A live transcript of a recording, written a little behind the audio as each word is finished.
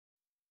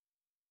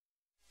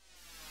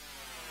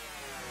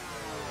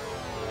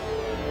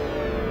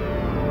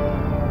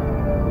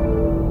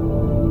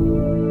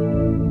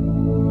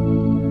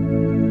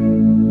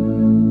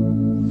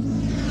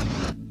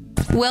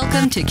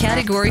Welcome to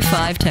Category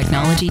 5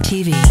 Technology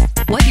TV.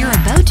 What you're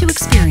about to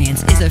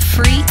experience is a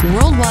free,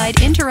 worldwide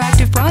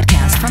interactive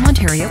broadcast from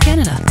Ontario,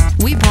 Canada.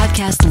 We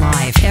broadcast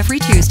live every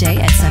Tuesday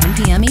at 7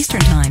 p.m. Eastern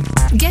Time.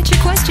 Get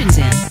your questions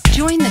in.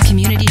 Join the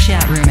community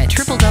chat room at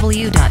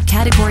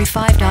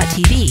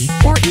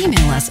www.category5.tv or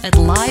email us at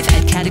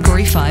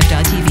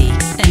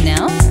live@category5.tv. And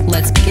now,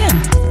 let's begin.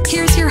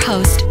 Here's your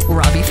host,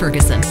 Robbie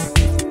Ferguson.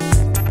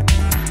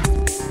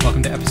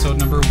 Welcome to episode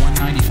number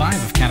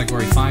 195 of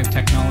Category 5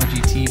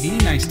 Technology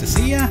TV. Nice to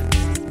see ya.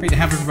 Great to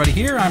have everybody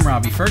here. I'm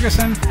Robbie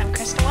Ferguson. I'm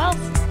Christa Wells.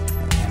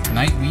 And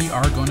tonight we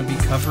are going to be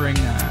covering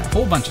a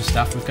whole bunch of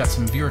stuff. We've got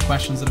some viewer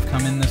questions that have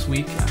come in this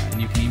week,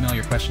 and you can email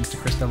your questions to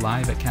Christa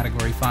live at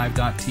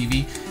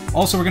category5.tv.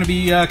 Also, we're going to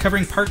be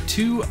covering part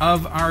 2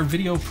 of our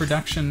video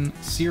production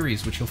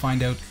series, which you'll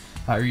find out,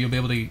 or you'll be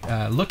able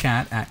to look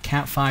at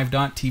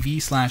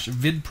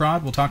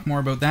cat5.tv/vidprod. We'll talk more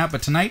about that,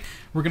 but tonight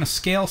we're going to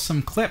scale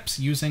some clips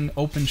using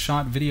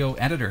OpenShot Video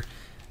Editor.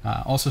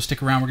 Also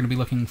stick around, we're going to be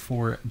looking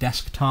for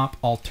desktop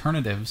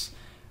alternatives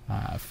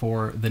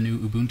for the new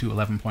Ubuntu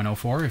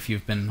 11.04. If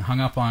you've been hung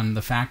up on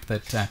the fact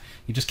that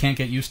you just can't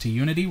get used to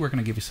Unity, we're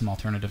going to give you some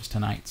alternatives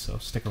tonight, so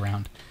stick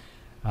around.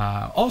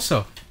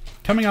 Also,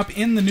 coming up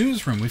in the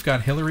newsroom, we've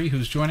got Hillary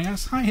who's joining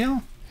us. Hi,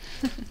 Hill.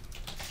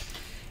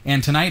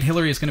 And tonight,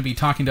 Hillary is going to be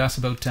talking to us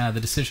about the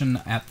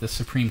decision at the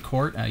Supreme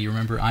Court. You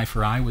remember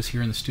i4i was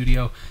here in the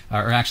studio,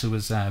 or actually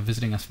was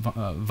visiting us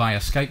via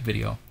Skype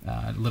video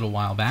a little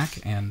while back,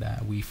 and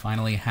we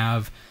finally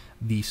have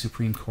the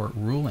Supreme Court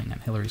ruling,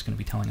 and Hillary's going to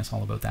be telling us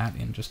all about that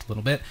in just a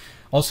little bit.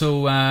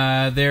 Also,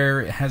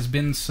 there has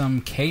been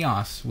some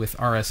chaos with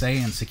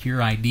RSA and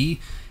Secure ID,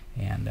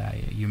 and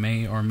you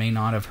may or may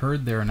not have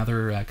heard they're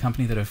another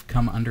company that have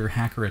come under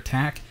hacker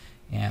attack,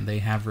 and they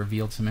have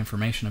revealed some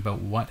information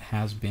about what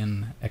has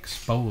been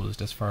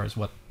exposed as far as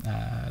what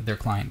their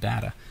client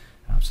data.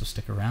 So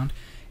stick around.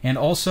 And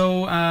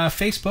also,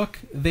 Facebook,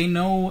 they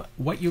know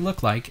what you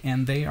look like,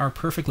 and they are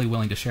perfectly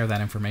willing to share that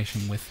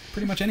information with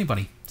pretty much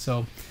anybody.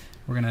 So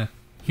we're going to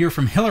hear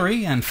from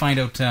Hillary and find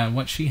out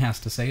what she has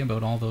to say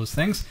about all those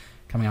things,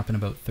 coming up in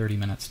about 30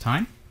 minutes'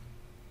 time.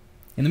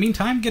 In the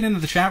meantime, get into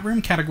the chat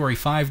room,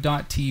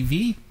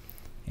 category5.tv.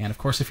 And of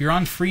course, if you're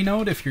on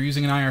Freenode, if you're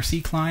using an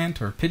IRC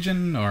client or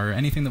Pigeon or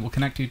anything that will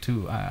connect you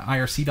to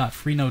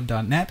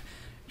irc.freenode.net,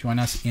 join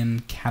us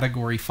in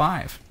Category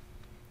 5.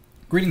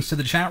 Greetings to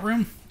the chat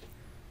room.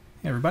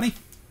 Hey, everybody.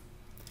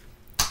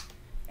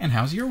 And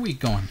how's your week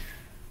going?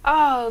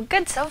 Oh,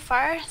 good so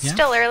far. Yeah?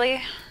 Still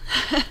early.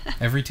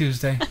 Every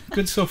Tuesday.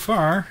 Good so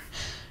far.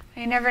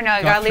 You never know.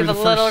 You gotta leave a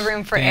little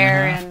room for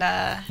air and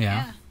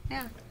yeah.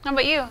 How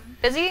about you?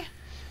 Busy?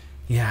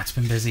 Yeah, it's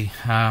been busy.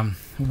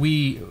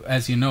 We,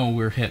 as you know,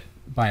 we're hit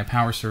by a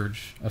power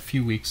surge a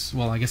few weeks.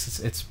 Well, I guess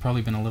it's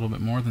probably been a little bit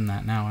more than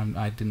that now.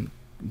 I didn't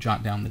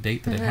jot down the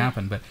date that it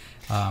happened, but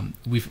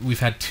we've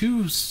had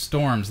 2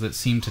 storms that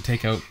seem to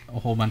take out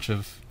a whole bunch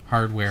of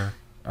hardware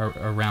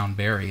around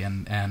Barrie,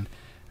 and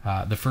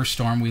the first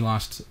storm we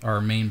lost our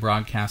main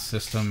broadcast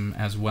system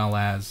as well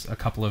as a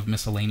couple of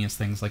miscellaneous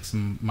things like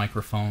some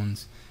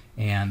microphones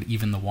and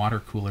even the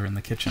water cooler in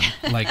the kitchen,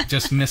 like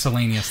just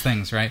miscellaneous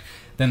things, right?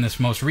 Then this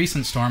most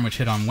recent storm, which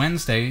hit on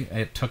Wednesday,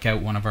 it took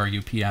out one of our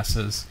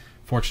UPSs.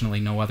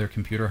 Fortunately, no other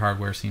computer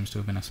hardware seems to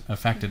have been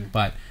affected,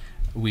 but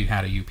we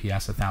had a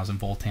UPS, a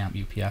 1,000-volt amp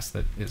UPS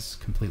that is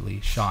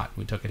completely shot.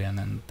 We took it in,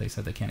 and they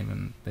said they can't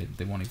even,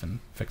 they won't even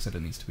fix it.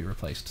 It needs to be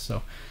replaced.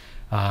 So,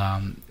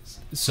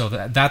 so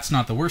that's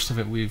not the worst of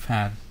it. We've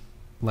had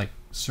like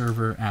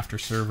server after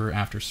server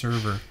after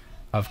server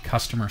of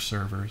customer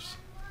servers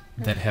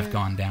that have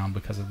gone down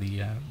because of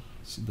the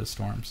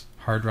storms.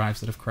 Hard drives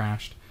that have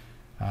crashed.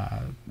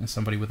 And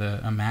somebody with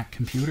a Mac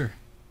computer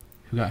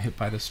who got hit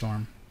by the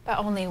storm. But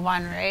only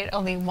one, right?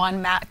 Only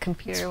one Mac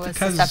computer was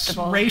because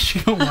susceptible.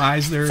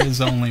 Ratio-wise, there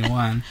is only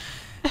one.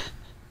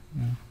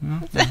 No.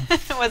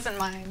 It wasn't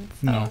mine.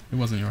 So. No, it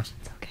wasn't yours.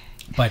 It's okay.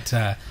 But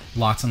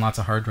lots and lots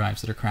of hard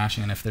drives that are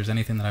crashing, and if there's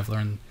anything that I've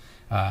learned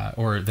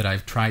or that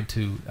I've tried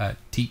to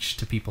teach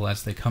to people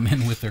as they come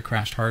in with their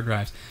crashed hard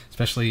drives,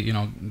 especially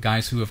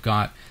guys who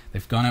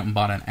they've gone out and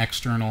bought an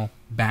external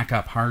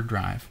backup hard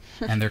drive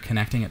and they're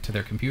connecting it to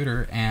their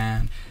computer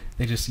and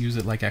they just use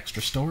it like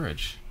extra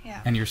storage.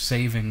 Yeah. And you're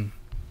saving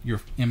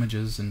your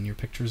images and your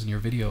pictures and your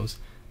videos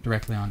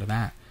directly onto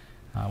that.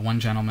 One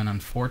gentleman,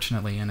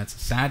 unfortunately, and it's a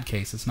sad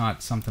case, it's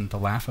not something to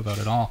laugh about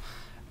at all,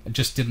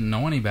 just didn't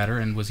know any better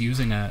and was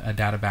using a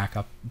data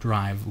backup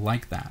drive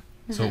like that.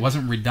 So it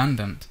wasn't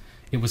redundant.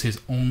 It was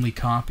his only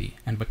copy,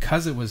 and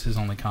because it was his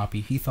only copy,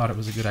 he thought it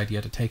was a good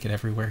idea to take it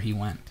everywhere he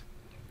went.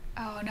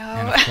 Oh no!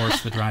 And of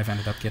course, the drive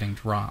ended up getting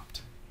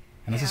dropped.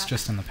 And this is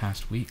just in the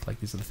past week. Like,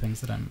 these are the things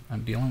that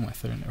I'm dealing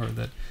with, or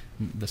that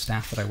the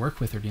staff that I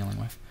work with are dealing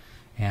with,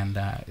 and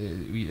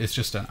it's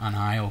just an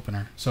eye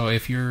opener. So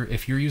if you're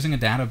using a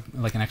data,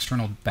 like an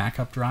external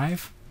backup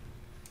drive,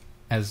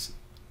 as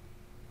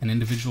an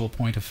individual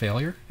point of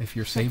failure, if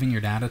you're saving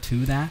your data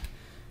to that,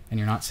 and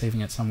you're not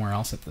saving it somewhere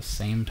else at the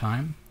same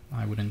time,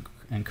 I would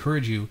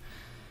encourage you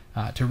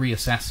to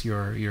reassess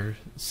your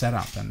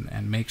setup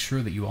and make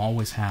sure that you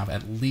always have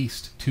at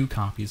least 2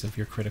 copies of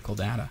your critical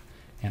data,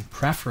 and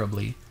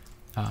preferably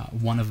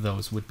one of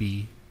those would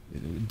be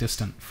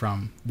distant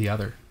from the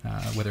other,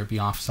 whether it be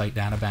off-site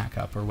data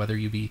backup or whether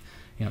you be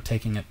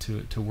taking it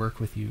to work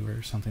with you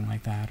or something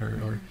like that,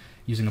 or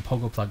using a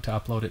Pogo plug to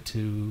upload it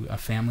to a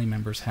family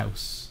member's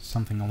house,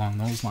 something along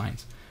those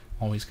lines.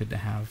 Always good to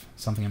have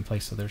something in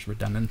place so there's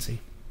redundancy.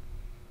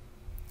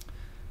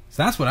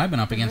 So that's what I've been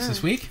up against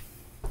this week.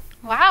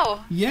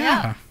 Wow.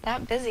 Yeah.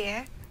 That busy,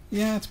 eh?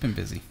 Yeah, it's been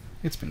busy.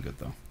 It's been good,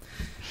 though.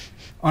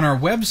 On our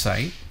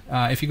website,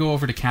 if you go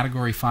over to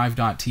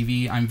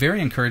category5.tv, I'm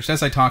very encouraged,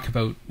 as I talk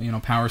about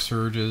power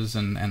surges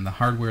and the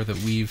hardware that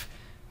we've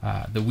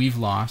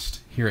lost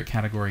here at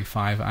Category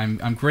 5.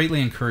 I'm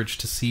greatly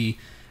encouraged to see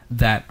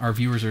that our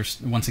viewers are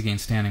once again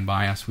standing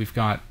by us. We've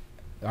got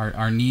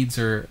our needs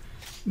are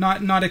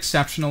not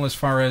exceptional as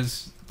far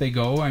as they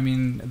go. I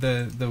mean,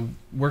 the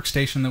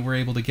workstation that we're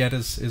able to get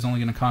is only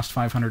going to cost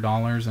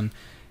 $500, and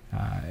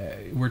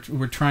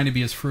we're trying to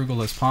be as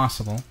frugal as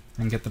possible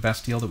and get the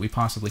best deal that we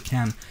possibly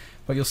can.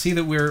 But you'll see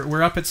that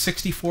we're up at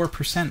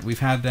 64%. We've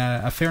had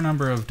a fair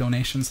number of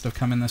donations that have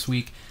come in this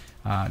week,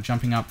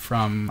 jumping up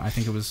from, I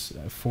think it was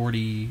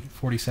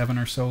 47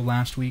 or so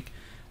last week.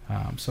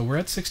 So we're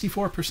at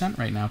 64%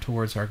 right now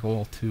towards our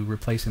goal to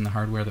replacing the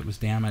hardware that was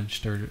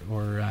damaged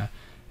or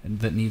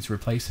that needs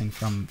replacing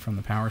from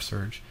the power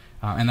surge.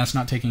 And that's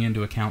not taking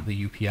into account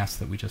the UPS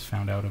that we just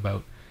found out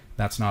about.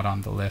 That's not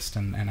on the list,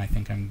 and I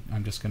think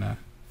I'm just going to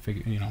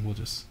figure, we'll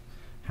just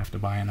have to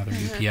buy another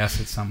UPS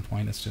at some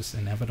point. It's just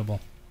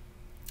inevitable.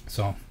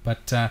 So,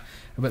 but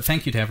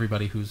thank you to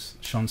everybody who's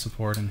shown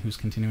support and who's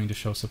continuing to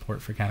show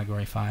support for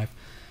Category 5.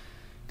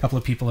 A couple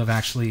of people have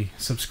actually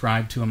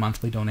subscribed to a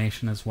monthly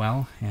donation as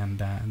well,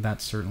 and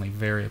that's certainly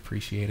very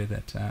appreciated.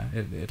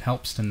 It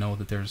helps to know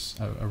that there's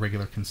a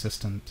regular,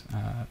 consistent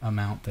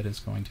amount that is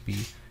going to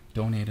be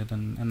donated,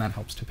 and that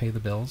helps to pay the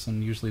bills,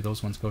 and usually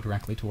those ones go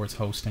directly towards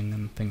hosting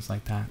and things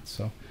like that.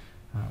 So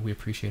we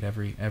appreciate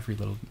every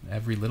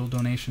little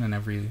donation and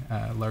every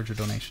larger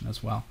donation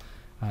as well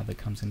that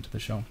comes into the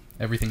show.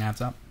 Everything adds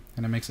up,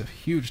 and it makes a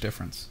huge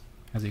difference,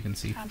 as you can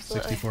see.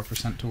 Absolutely.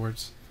 64%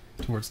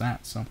 towards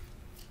that. So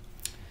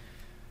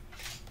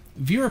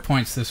viewer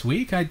points this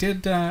week. I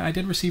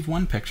did receive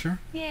one picture.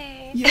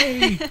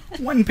 Yay!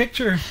 One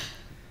picture.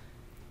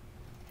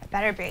 It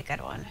better be a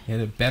good one.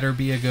 It better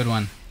be a good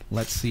one.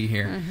 Let's see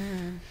here.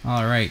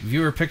 All right,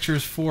 viewer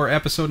pictures for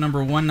episode number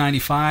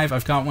 195.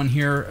 I've got one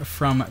here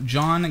from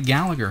John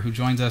Gallagher, who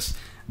joins us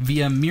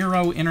via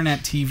Miro Internet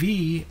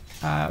TV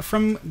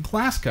from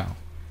Glasgow.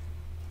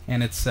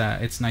 And it's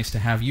nice to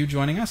have you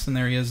joining us. And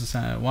there he is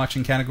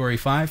watching Category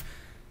 5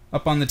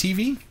 up on the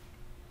TV.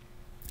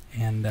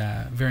 And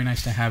very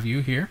nice to have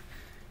you here.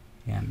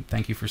 And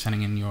thank you for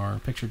sending in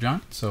your picture,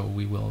 John. So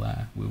we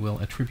will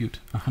attribute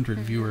 100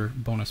 viewer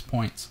bonus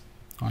points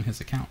on his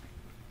account.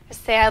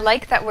 Say, I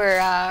like that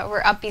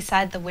we're up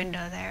beside the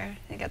window there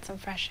to get some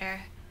fresh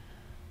air.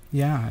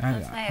 Yeah,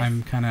 That's nice.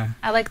 I'm kind of.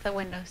 I like the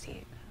window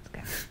seat.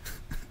 That's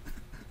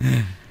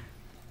good.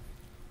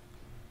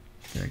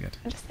 Very good.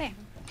 I'm just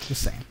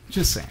saying.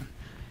 Just saying.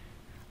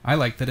 I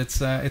like that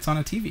it's on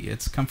a TV.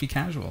 It's comfy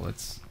casual.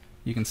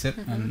 You can sit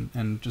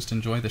and just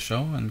enjoy the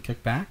show and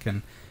kick back.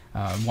 And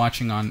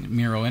watching on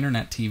Miro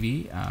Internet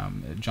TV,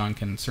 John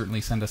can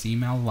certainly send us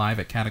email live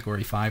at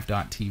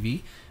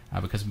category5.tv.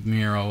 Because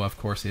Miro, of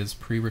course, is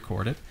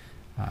pre-recorded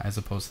as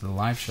opposed to the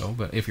live show.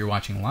 But if you're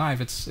watching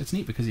live, it's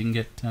neat because you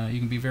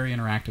can be very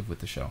interactive with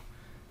the show.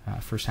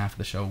 First half of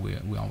the show,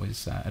 we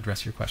always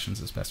address your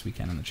questions as best we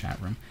can in the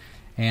chat room.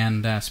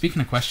 And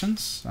speaking of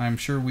questions, I'm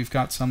sure we've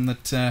got some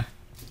that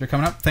they're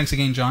coming up. Thanks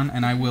again, John,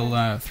 and I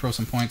will throw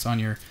some points on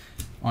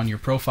your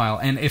profile.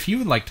 And if you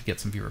would like to get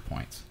some viewer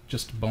points,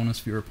 just bonus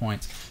viewer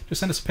points, just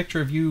send us a picture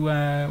of you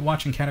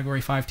watching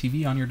Category 5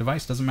 TV on your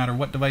device. Doesn't matter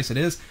what device it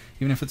is,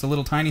 even if it's a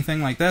little tiny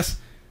thing like this.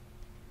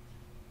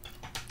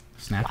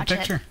 Snap a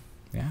picture.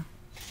 Yeah.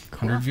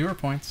 Cool. 100 viewer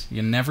points.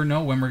 You never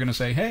know when we're going to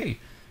say, hey,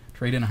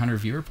 trade in 100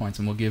 viewer points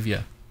and we'll give you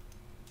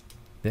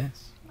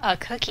this. A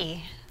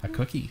cookie. A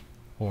cookie.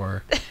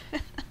 Or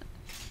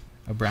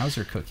a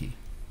browser cookie.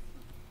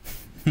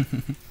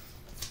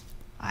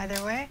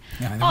 Either way.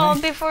 Yeah, either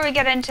way. Before we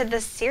get into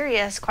the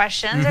serious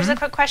questions, there's a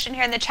quick question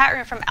here in the chat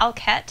room from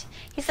Alket.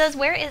 He says,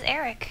 where is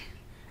Eric?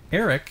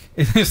 Eric?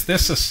 Is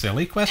this a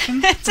silly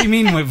question? What do you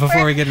mean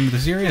before we get into the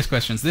serious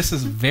questions? This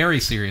is very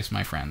serious,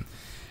 my friend.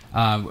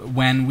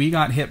 When we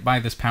got hit by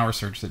this power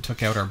surge that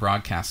took out our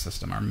broadcast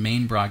system, our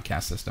main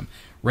broadcast system,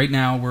 right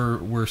now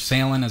we're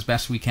sailing as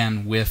best we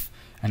can with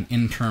an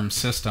interim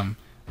system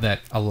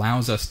that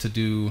allows us to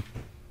do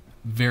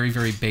very,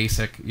 very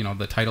basic,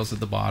 the titles at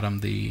the bottom,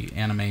 the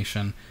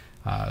animation,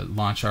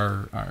 launch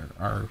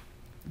our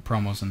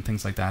promos and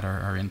things like that,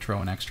 our intro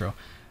and extra.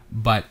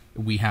 But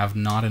we have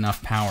not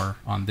enough power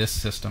on this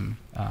system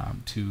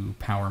to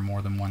power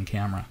more than one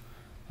camera.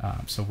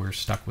 So we're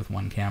stuck with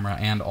one camera,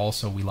 and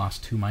also we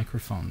lost 2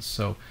 microphones.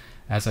 So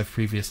as I've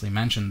previously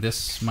mentioned,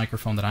 this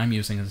microphone that I'm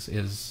using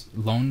is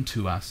loaned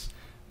to us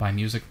by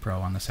Music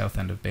Pro on the south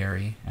end of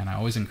Barrie, and I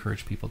always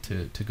encourage people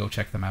to go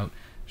check them out.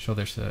 Show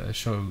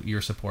your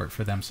support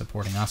for them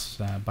supporting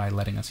us by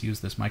letting us use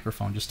this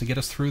microphone just to get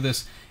us through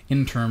this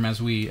interim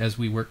as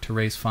we work to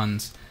raise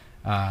funds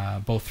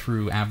both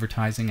through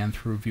advertising and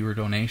through viewer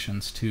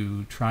donations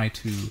to try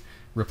to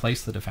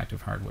replace the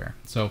defective hardware.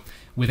 So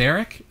with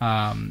Eric,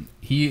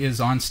 he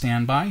is on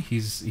standby.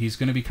 He's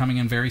going to be coming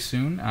in very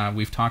soon.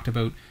 We've talked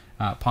about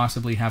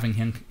possibly having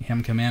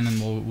him come in,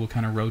 and we'll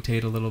kind of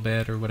rotate a little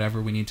bit or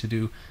whatever we need to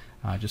do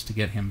just to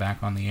get him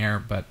back on the air.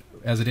 But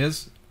as it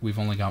is, we've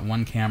only got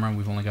one camera.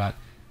 We've only got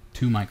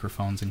 2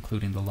 microphones,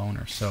 including the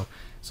loaner. So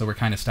we're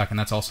kind of stuck, and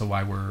that's also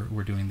why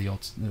we're doing the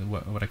old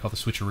what I call the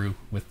switcheroo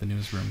with the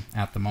newsroom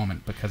at the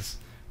moment, because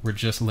we're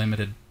just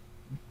limited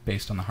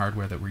based on the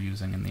hardware that we're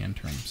using in the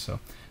interim. So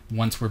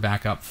once we're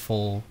back up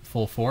full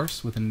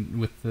force with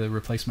the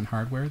replacement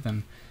hardware,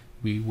 then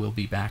we will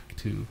be back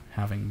to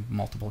having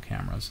multiple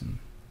cameras and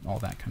all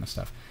that kind of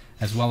stuff.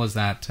 As well as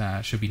that,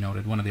 should be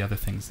noted, one of the other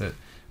things that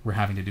we're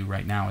having to do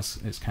right now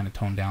is kind of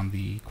tone down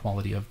the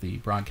quality of the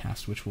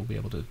broadcast, which we'll be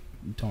able to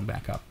tone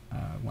back up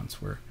once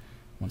we're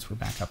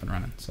back up and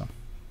running. So,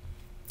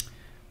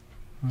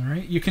 all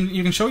right, you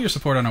can show your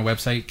support on our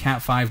website,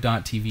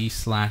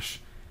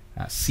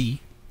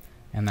 cat5.tv/c,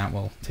 and that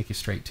will take you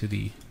straight to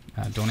the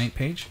donate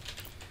page.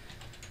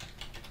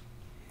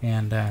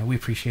 And we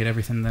appreciate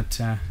everything that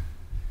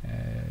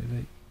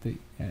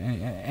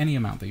any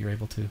amount that you're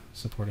able to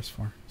support us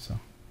for.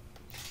 So,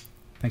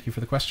 thank you for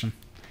the question.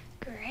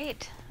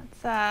 Great.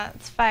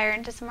 Let's fire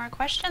into some more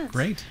questions.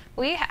 Great.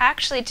 We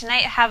actually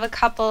tonight have a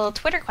couple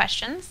Twitter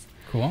questions.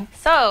 Cool.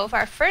 So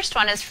our first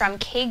one is from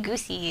K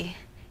Goosey.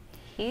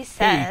 He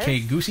says, "Hey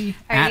K Goosey,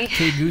 at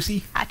K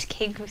Goosey, at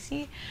K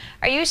Goosey,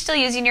 are you still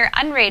using your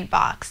Unraid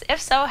box?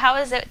 If so, how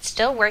is it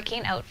still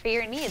working out for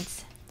your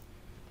needs?"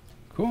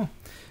 Cool.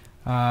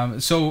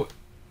 So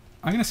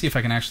I'm going to see if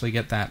I can actually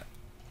get that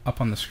up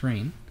on the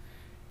screen.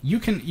 You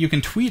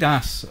can tweet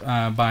us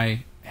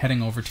by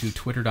heading over to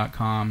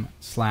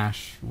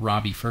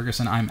twitter.com/Robbie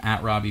Ferguson. I'm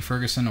at Robbie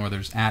Ferguson, or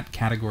there's at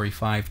Category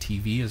 5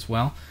 TV as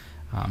well.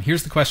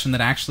 Here's the question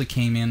that actually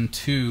came in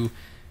to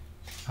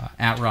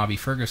at Robbie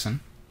Ferguson.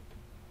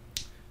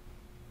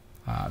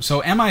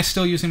 So am I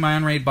still using my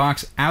Unraid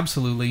box?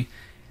 Absolutely.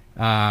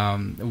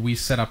 We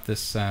set up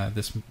this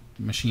this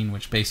machine,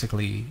 which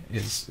basically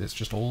is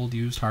just old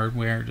used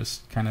hardware,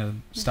 just kind of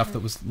stuff that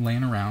was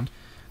laying around,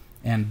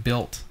 and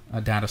built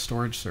a data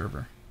storage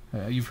server.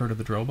 You've heard of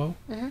the Drobo?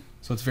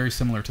 So it's very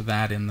similar to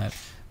that in that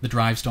the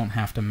drives don't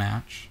have to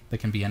match. They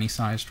can be any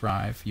size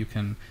drive. You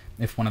can,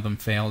 if one of them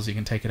fails, you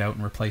can take it out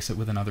and replace it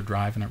with another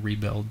drive, and it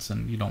rebuilds,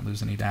 and you don't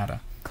lose any data.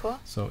 Cool.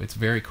 So it's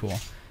very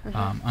cool.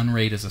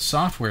 Unraid is a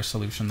software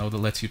solution, though, that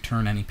lets you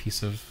turn any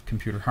piece of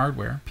computer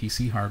hardware,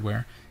 PC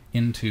hardware,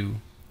 into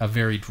a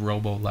very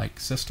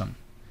Drobo-like system.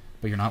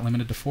 But you're not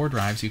limited to 4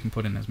 drives. You can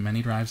put in as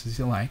many drives as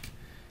you like.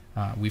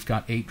 We've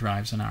got 8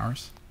 drives in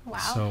ours. Wow.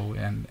 So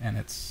and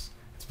it's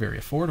very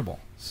affordable.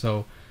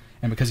 So,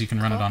 and because you can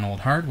run it on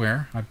old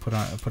hardware, I put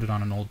it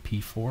on an old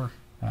P4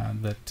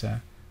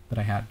 that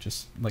I had,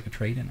 just like a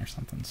trade-in or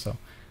something. So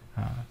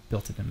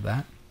built it into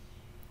that,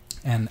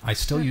 and I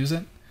still use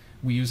it.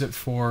 We use it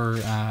for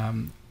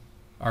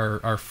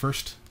our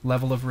first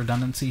level of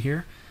redundancy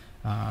here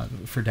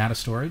for data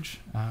storage.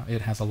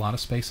 It has a lot of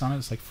space on it.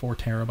 It's like 4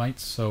 terabytes,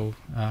 so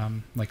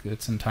like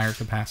its entire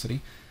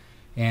capacity.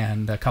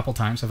 And a couple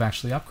times I've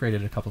actually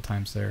upgraded a couple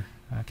times there,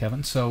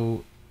 Kevin.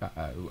 So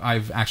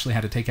I've actually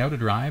had to take out a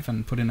drive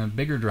and put in a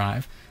bigger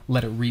drive,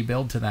 let it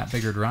rebuild to that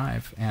bigger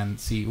drive, and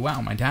see,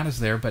 wow, my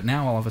data's there, but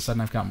now all of a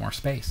sudden I've got more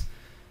space.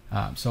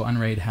 So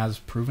Unraid has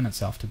proven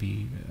itself to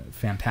be a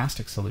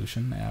fantastic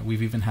solution.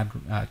 We've even had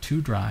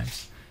 2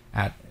 drives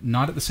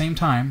not at the same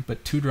time,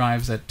 but 2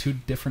 drives at 2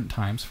 different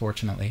times,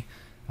 fortunately,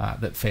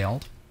 that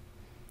failed.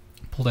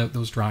 Pulled out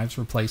those drives,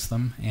 replaced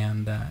them,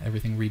 and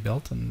everything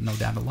rebuilt, and no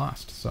data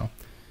lost. So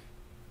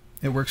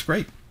it works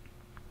great.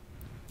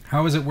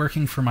 How is it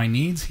working for my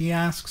needs, he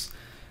asks.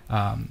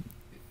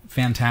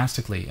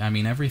 Fantastically. I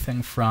mean,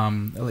 everything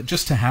from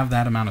just to have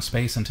that amount of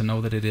space and to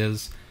know that it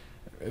is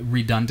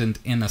redundant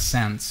in a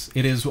sense.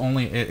 It is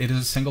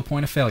a single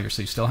point of failure,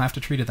 so you still have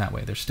to treat it that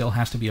way. There still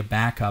has to be a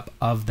backup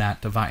of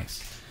that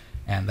device,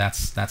 and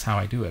that's how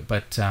I do it.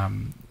 But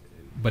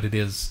it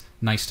is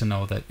nice to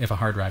know that if a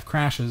hard drive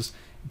crashes,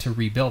 to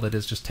rebuild it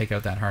is just take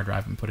out that hard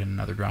drive and put in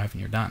another drive,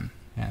 and you're done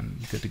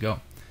and good to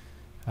go.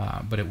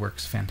 But it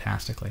works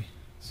fantastically.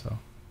 So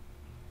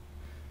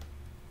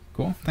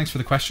cool. Thanks for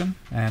the question,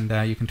 and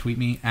you can tweet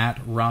me at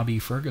Robbie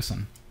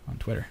Ferguson on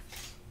Twitter.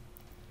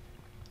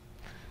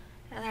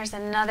 And there's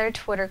another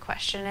Twitter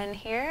question in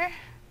here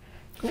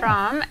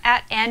from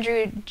at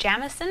Andrew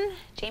Jamison.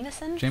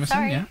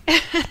 Sorry. Yeah.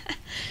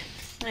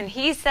 And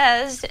he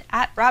says,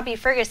 at Robbie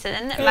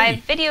Ferguson,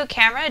 my video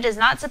camera does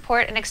not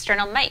support an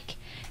external mic.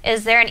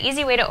 Is there an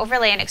easy way to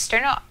overlay an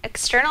external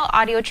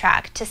audio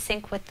track to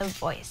sync with the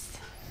voice?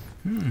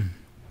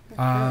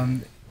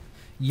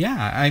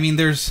 Yeah, I mean,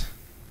 there's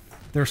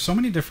so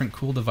many different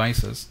cool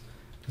devices.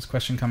 This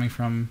question coming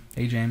from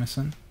A.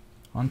 Jameson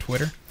on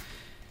Twitter.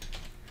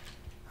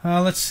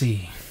 Let's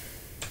see.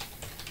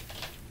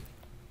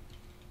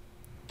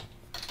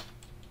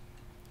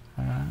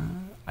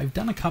 I've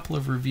done a couple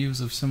of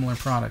reviews of similar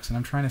products, and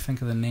I'm trying to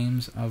think of the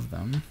names of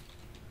them.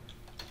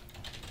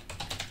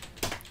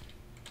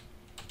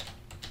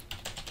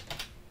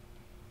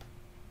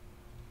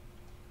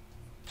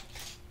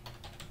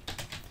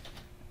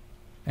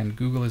 And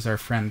Google is our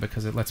friend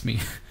because it lets me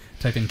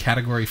type in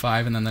category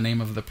 5 and then the name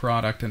of the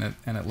product, and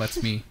it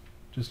lets me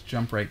just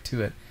jump right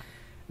to it.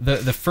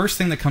 The first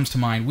thing that comes to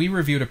mind, we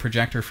reviewed a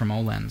projector from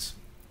Olens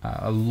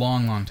a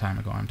long time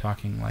ago. I'm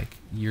talking like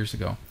years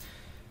ago.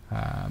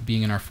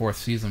 Being in our 4th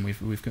season,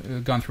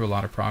 we've gone through a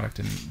lot of product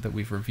that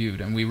we've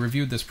reviewed, and we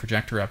reviewed this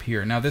projector up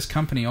here. Now, this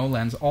company,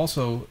 Olens,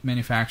 also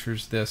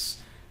manufactures this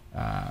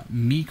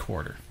Mi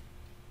Quarter,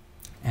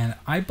 and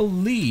I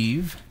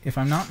believe, if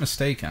I'm not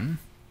mistaken,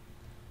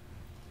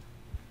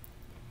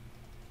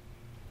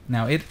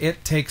 now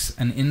it takes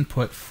an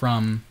input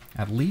from,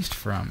 at least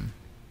from,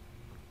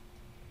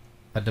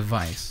 a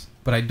device,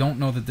 but I don't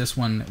know that this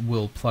one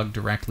will plug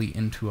directly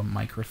into a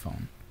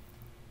microphone.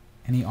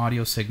 Any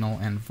audio signal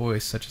and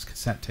voice, such as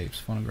cassette tapes,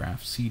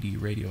 phonographs, CD,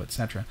 radio,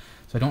 etc.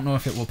 So I don't know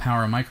if it will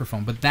power a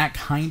microphone, but that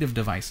kind of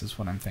device is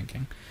what I'm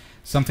thinking.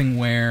 Something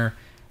where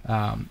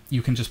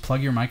you can just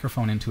plug your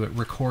microphone into it,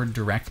 record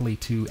directly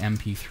to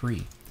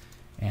MP3,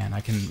 and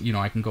I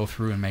can go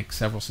through and make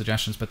several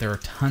suggestions. But there are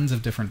tons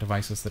of different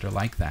devices that are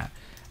like that.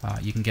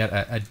 You can get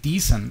a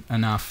decent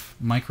enough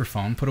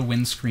microphone, put a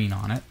windscreen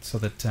on it so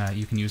that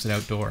you can use it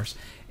outdoors,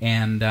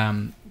 and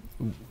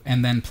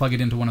then plug it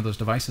into one of those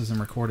devices and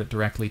record it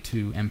directly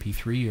to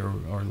MP3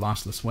 or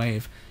lossless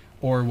wave.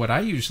 Or what I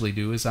usually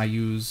do is I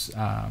use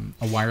a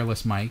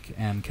wireless mic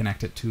and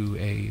connect it to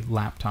a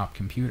laptop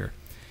computer.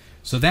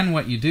 So then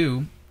what you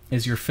do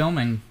is you're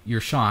filming your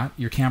shot.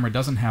 Your camera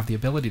doesn't have the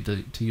ability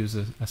to use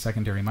a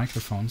secondary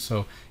microphone,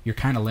 so you're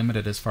kind of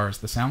limited as far as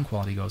the sound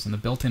quality goes. And the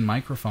built-in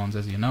microphones,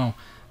 as you know,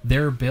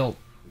 they're built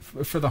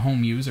for the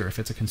home user. If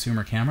it's a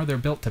consumer camera, they're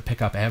built to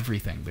pick up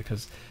everything,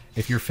 because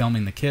if you're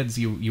filming the kids,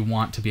 you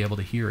want to be able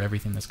to hear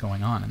everything that's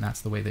going on, and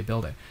that's the way they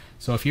build it.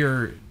 So if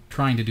you're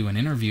trying to do an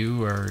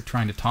interview or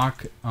trying to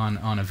talk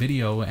on a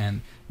video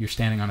and you're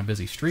standing on a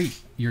busy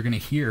street, you're going to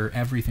hear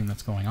everything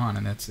that's going on,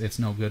 and it's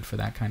no good for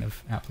that kind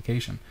of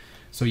application.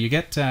 So you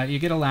get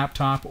a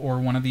laptop or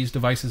one of these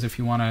devices if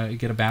you want to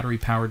get a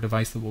battery-powered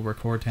device that will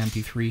record to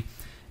MP3,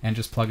 and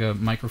just plug a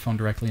microphone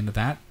directly into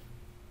that.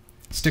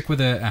 Stick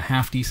with a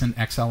half-decent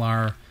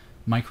XLR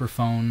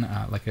microphone,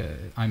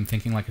 I'm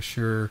thinking like a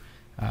Shure,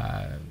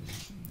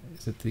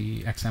 is it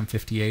the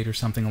XM58 or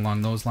something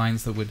along those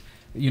lines, that would,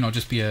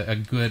 just be a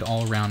good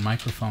all-around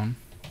microphone.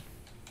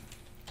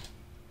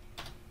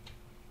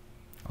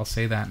 I'll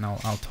say that, and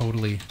I'll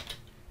totally,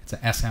 it's a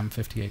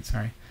SM58,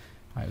 sorry.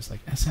 I was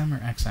like, SM or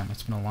XM?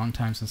 It's been a long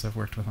time since I've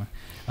worked with one.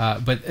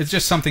 But it's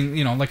just something,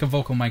 like a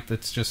vocal mic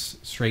that's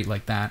just straight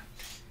like that,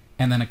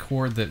 and then a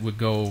cord that would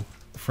go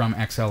from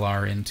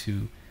XLR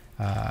into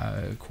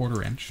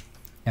 1/4 inch,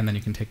 and then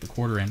you can take the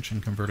 1/4 inch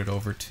and convert it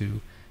over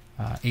to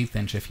 1/8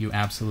 inch if you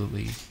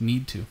absolutely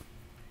need to.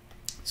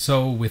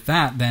 So with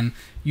that, then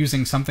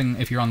using something,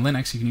 if you're on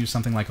Linux, you can use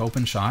something like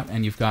OpenShot,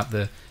 and you've got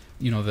the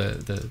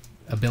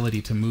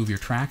ability to move your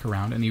track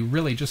around, and you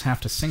really just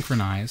have to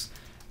synchronize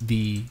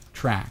the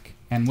track.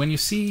 And when you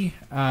see,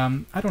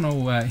 I don't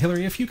know,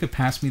 Hillary, if you could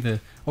pass me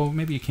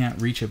maybe you can't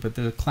reach it, but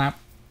the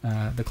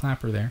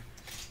clapper there,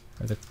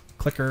 or the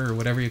clicker, or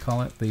whatever you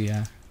call it,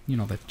 the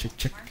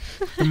chick,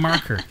 the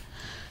marker.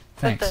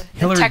 Thanks.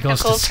 Hillary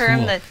goes to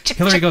school.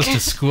 Hillary goes to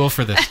school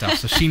for this stuff,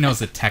 so she knows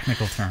the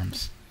technical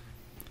terms.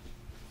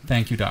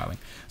 Thank you, darling.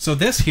 So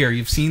this here,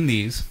 you've seen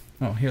these.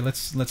 Oh, here,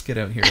 let's get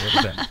out here a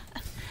little bit.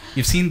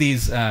 You've seen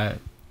these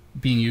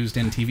being used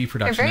in TV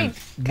production. You're very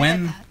good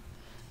at that.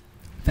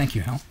 Thank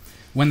you, Hal.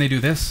 When they do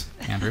this,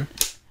 Andrew,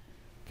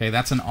 okay,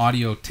 that's an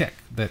audio tick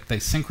that they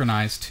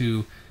synchronize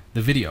to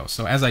the video.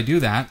 So as I do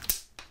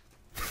that,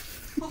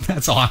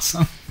 that's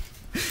awesome.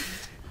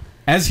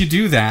 As you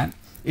do that,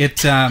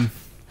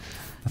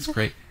 that's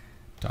great.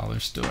 Dollar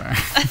store.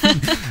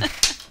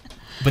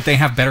 But they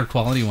have better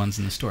quality ones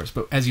in the stores.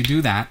 But as you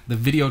do that, the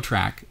video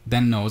track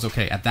then knows,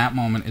 okay, at that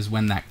moment is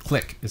when that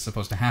click is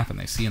supposed to happen.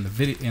 They see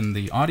in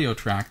the audio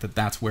track that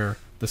that's where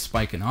the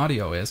spike in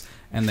audio is,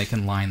 and they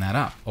can line that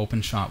up.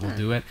 OpenShot will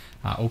do it.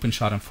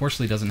 OpenShot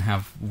unfortunately doesn't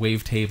have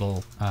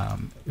wavetable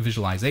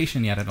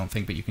visualization yet, I don't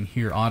think, but you can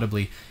hear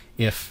audibly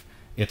if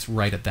it's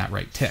right at that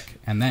right tick.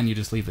 And then you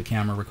just leave the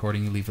camera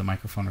recording, you leave the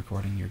microphone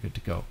recording, you're good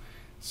to go.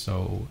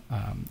 So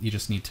you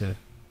just need to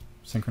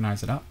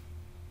synchronize it up.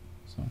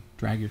 So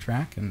drag your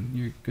track and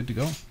you're good to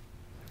go.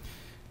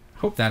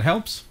 Hope that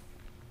helps.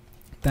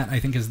 That, I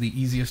think, is the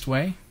easiest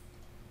way.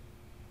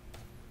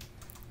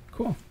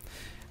 Cool.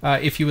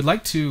 If you would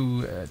like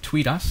to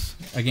tweet us,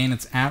 again,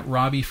 it's at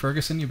Robbie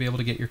Ferguson. You'll be able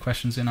to get your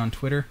questions in on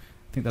Twitter.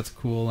 I think that's a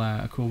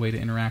cool way to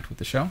interact with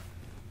the show.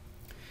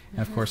 And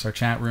of course, our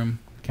chat room,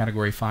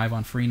 Category 5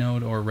 on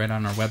Freenode, or right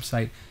on our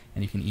website,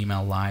 and you can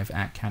email live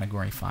at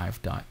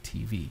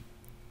category5.tv.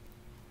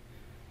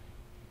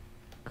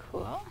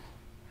 Cool.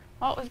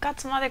 Well, we've got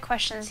some other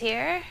questions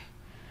here.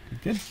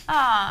 Good.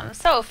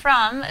 So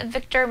from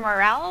Victor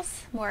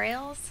Morales,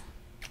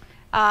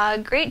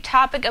 great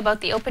topic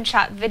about the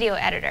OpenShot video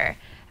editor.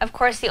 Of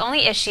course, the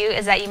only issue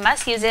is that you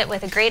must use it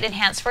with a great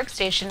enhanced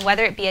workstation,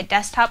 whether it be a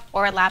desktop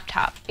or a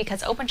laptop,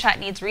 because OpenShot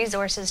needs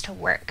resources to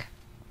work.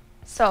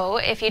 So,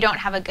 if you don't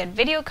have a good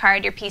video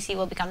card, your PC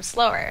will become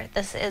slower.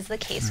 This is the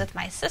case with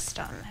my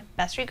system.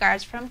 Best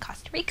regards from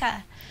Costa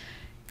Rica.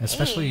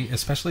 Especially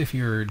if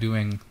you're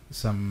doing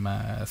some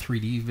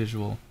 3D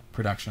visual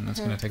production, it's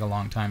going to take a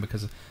long time,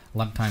 because a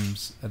lot of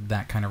times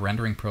that kind of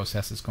rendering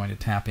process is going to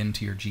tap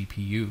into your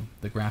GPU,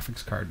 the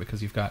graphics card,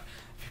 because if you've got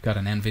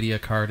an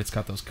NVIDIA card, it's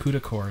got those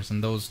CUDA cores,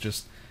 and those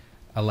just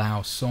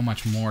allow so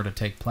much more to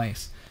take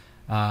place.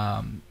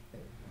 And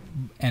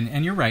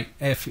you're right.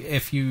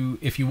 If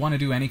you want to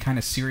do any kind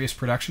of serious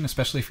production,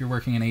 especially if you're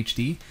working in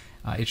HD,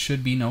 it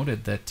should be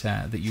noted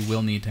that you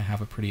will need to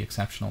have a pretty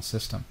exceptional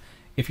system.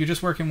 If you're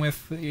just working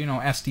with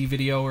SD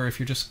video, or if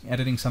you're just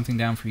editing something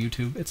down for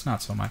YouTube, it's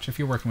not so much. If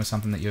you're working with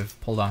something that you've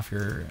pulled off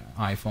your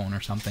iPhone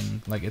or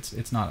something, like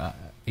it's not a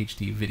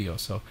HD video,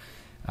 so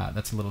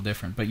that's a little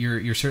different. But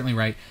you're certainly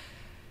right.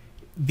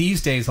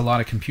 These days, a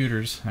lot of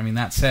computers. I mean,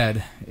 that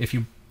said, if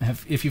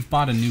you've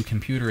bought a new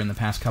computer in the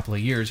past couple of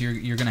years,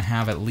 you're going to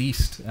have at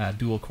least a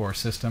dual core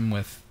system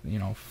with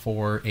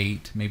 4,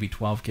 8, maybe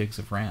 12 gigs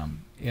of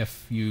RAM.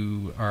 If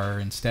you are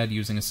instead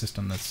using a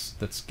system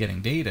that's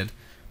getting dated,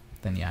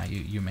 then yeah,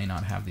 you may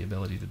not have the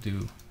ability to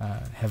do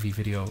heavy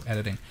video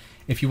editing.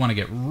 If you want to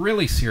get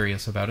really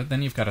serious about it,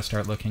 then you've got to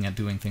start looking at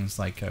doing things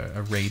like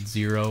a RAID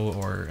 0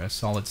 or a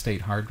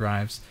solid-state hard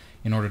drives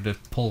in order to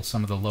pull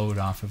some of the load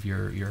off of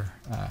your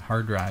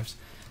hard drives.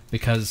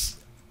 Because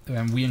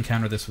we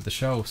encounter this with the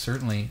show,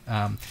 certainly,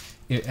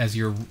 as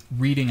you're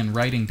reading and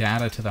writing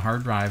data to the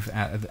hard drive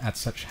at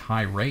such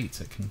high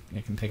rates, it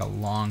can take a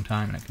long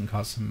time, and it can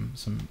cause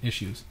some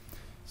issues.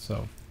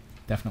 So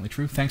definitely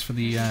true. Thanks for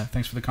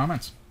the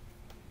comments.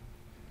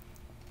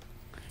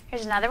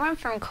 Here's another one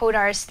from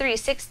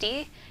Codars360.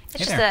 It's Hey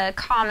just there. a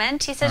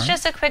comment. He says,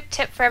 just a quick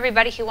tip for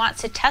everybody who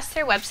wants to test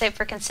their website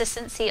for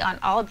consistency on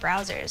all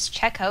browsers.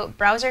 Check out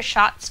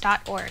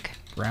browsershots.org.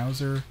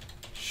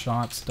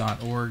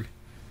 Browsershots.org.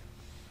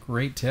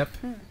 Great tip.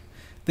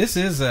 This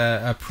is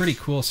a pretty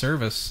cool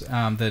service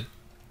and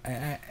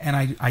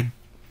I've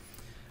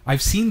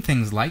seen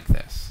things like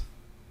this,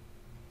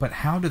 but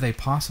how do they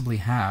possibly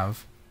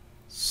have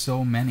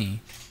so many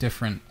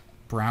different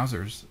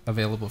browsers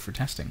available for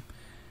testing?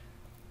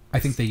 I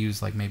think they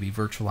use like maybe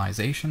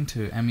virtualization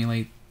to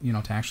emulate,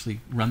 to actually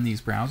run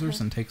these browsers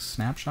and take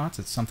snapshots.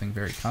 It's something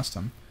very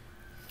custom.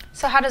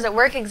 So how does it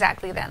work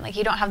exactly then? Like,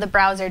 you don't have the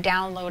browser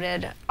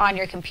downloaded on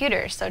your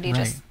computer, so do you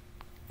just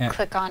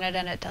click on it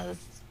and it does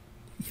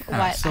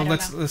what? So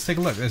let's take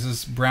a look. This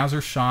is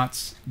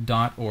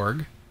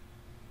browsershots.org.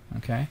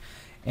 Okay.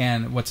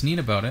 And what's neat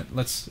about it,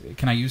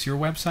 can I use your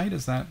website?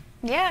 Is that?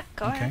 Yeah,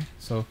 go ahead. Okay.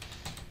 So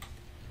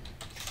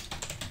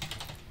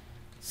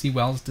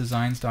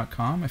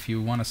cwellsdesigns.com. If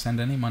you want to send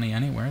any money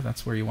anywhere,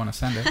 that's where you want to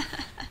send it.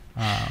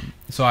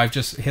 So I've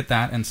just hit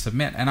that and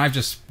submit, and I've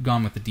just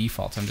gone with the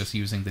defaults. I'm just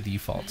using the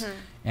defaults.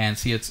 And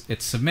see,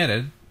 it's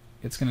submitted.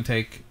 It's going to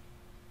take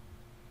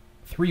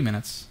 3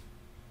 minutes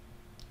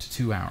to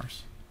 2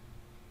 hours.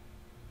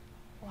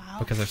 Wow.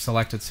 Because I've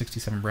selected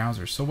 67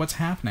 browsers. So what's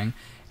happening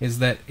is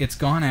that it's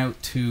gone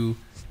out to,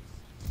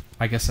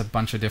 I guess, a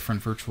bunch of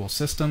different virtual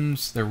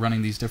systems. They're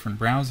running these different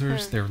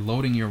browsers. They're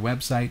loading your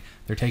website.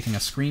 They're taking a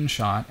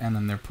screenshot, and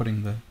then they're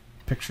putting the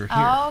picture here.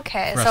 Oh,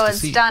 okay. So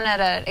it's done at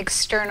an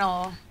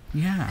external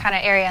kind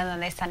of area, and then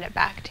they send it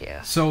back to you.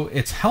 So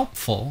it's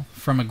helpful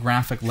from a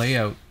graphic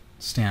layout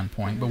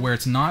standpoint, but where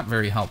it's not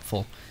very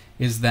helpful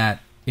is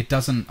that it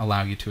doesn't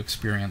allow you to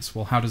experience,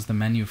 well, how does the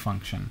menu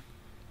function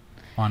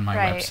on my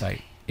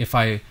website? If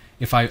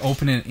I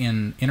open it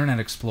in Internet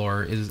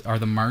Explorer, are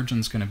the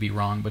margins going to be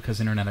wrong because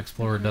Internet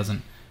Explorer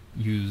doesn't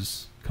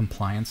use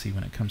compliancy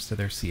when it comes to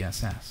their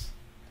CSS?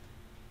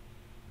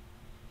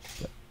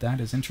 But that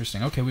is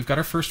interesting. Okay, we've got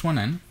our first one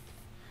in,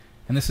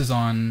 and this is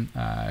on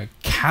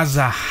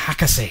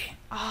Kazahakase.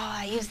 Oh,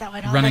 I use that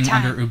one all running the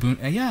time. under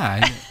Ubuntu.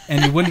 Yeah,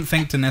 and you wouldn't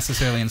think to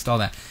necessarily install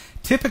that.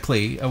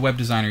 Typically, a web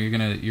designer, you're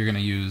gonna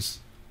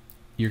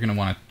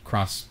want to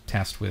cross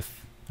test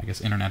with, I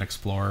guess, Internet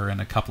Explorer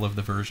and a couple of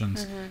the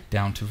versions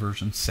down to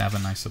version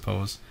 7, I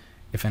suppose.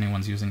 If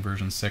anyone's using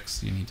version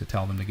 6, you need to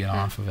tell them to get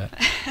off of it.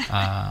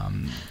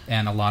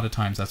 And a lot of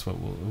times, that's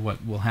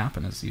what will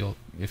happen is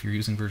if you're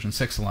using version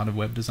 6, a lot of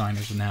web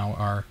designers now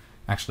are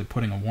actually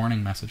putting a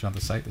warning message on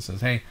the site that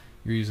says, "Hey,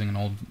 you're using an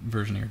old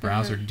version of your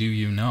browser. Do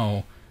you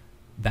know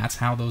that's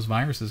how those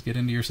viruses get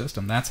into your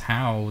system? That's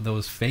how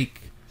those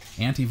fake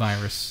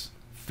antivirus,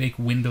 fake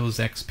Windows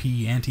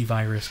XP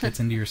antivirus gets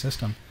into your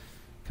system."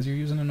 Because you're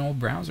using an old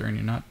browser and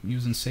you're not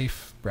using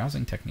safe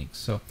browsing techniques.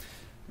 So,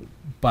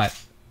 but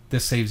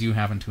this saves you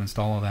having to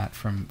install all that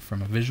from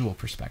a visual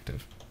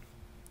perspective.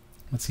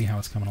 Let's see how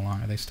it's coming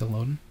along. Are they still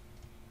loading?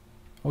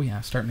 Oh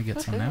yeah, starting to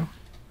get some now.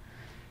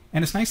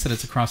 And it's nice that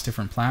it's across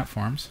different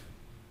platforms.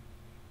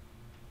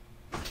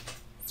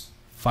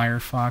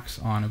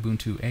 Firefox on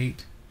Ubuntu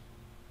 8.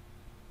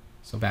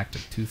 So back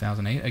to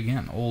 2008.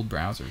 Again, old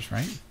browsers,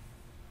 right?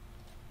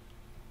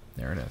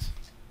 There it is.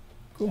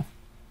 Cool.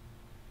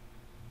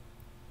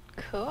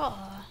 Cool.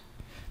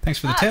 Thanks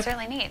for the tip. That's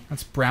really neat.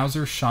 That's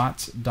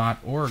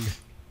browsershots.org.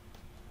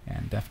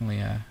 And definitely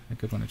a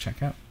good one to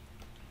check out.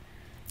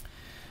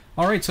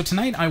 All right, so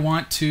tonight I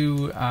want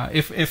to, are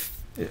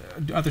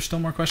there still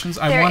more questions?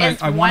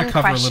 I want to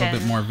cover a little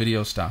bit more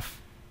video stuff.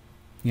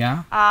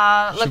 Yeah?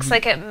 Looks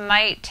like it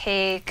might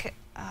take...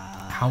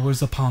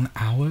 hours upon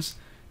hours?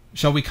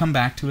 Shall we come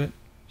back to it?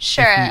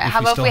 Sure. How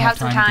about if we have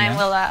some time,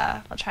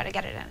 we'll try to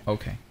get it in.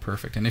 Okay,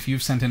 perfect. And if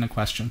you've sent in a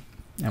question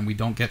and we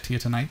don't get to you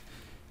tonight,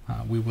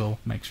 we will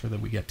make sure that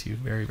we get to you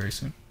very, very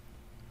soon.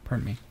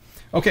 Pardon me.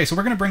 Okay, so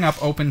we're going to bring up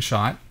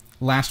OpenShot.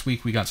 Last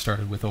week we got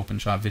started with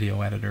OpenShot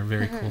Video Editor.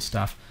 Very cool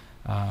stuff.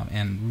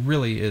 And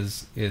really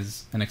is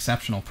an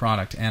exceptional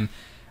product. And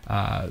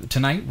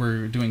tonight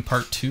we're doing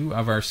part 2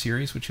 of our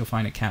series, which you'll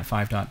find at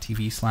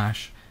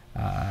cat5.tv/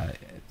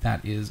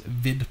 that is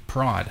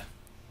vidprod.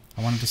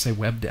 I wanted to say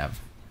web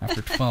dev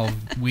after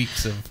 12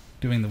 weeks of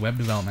doing the web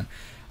development.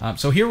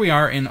 So here we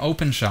are in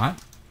OpenShot.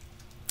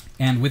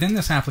 And within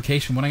this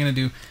application, what I'm going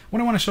to do,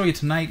 what I want to show you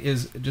tonight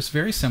is just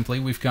very simply,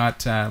 we've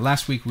got,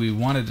 last week we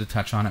wanted to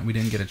touch on it, we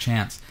didn't get a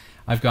chance.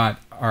 I've got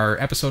our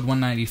episode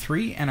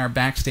 193 and our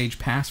backstage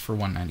pass for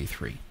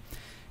 193.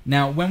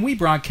 Now, when we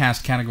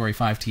broadcast Category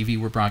 5 TV,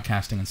 we're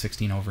broadcasting in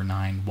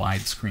 16:9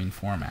 widescreen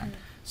format.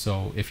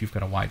 So if you've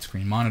got a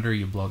widescreen monitor,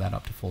 you blow that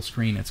up to full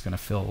screen, it's going to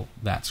fill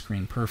that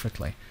screen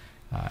perfectly.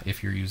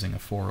 If you're using a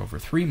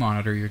 4:3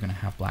 monitor, you're going to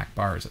have black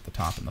bars at the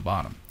top and the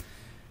bottom,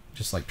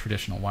 just like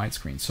traditional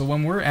widescreen. So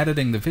when we're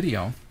editing the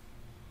video,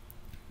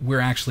 we're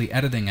actually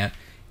editing it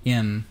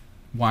in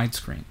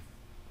widescreen.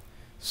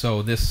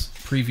 So this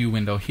preview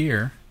window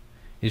here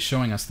is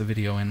showing us the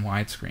video in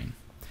widescreen.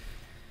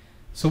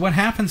 So what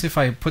happens if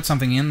I put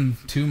something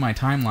into my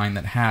timeline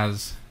that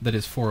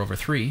is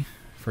 4:3,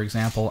 for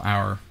example,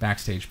 our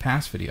backstage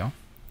pass video,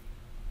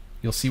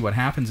 you'll see what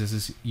happens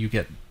is you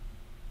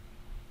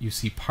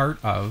see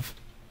part of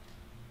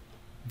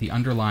the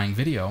underlying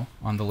video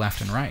on the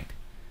left and right,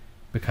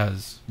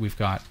 because we've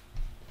got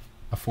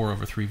a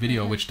 4:3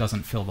 video which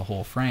doesn't fill the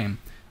whole frame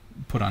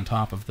put on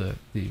top of the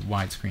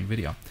widescreen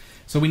video.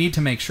 So we need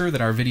to make sure that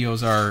our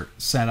videos are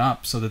set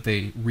up so that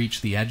they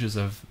reach the edges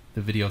of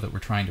the video that we're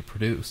trying to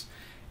produce.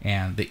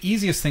 And the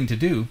easiest thing to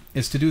do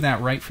is to do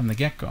that right from the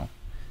get-go.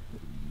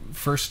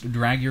 First,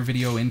 drag your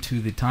video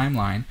into the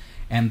timeline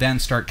and then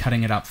start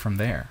cutting it up from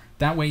there.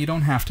 That way you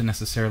don't have to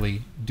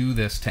necessarily do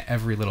this to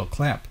every little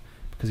clip,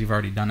 because you've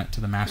already done it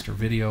to the master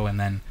video, and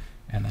then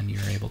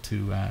you're able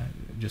to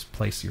just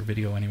place your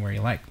video anywhere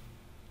you like.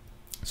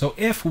 So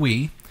if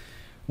we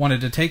wanted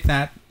to take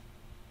that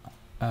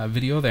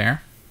video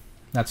there,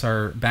 that's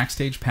our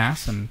backstage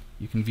pass, and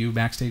you can view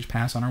backstage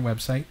pass on our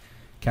website,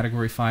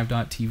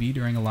 category5.tv,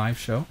 during a live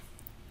show.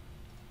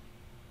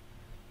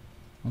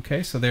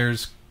 Okay, so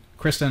there's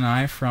Christa and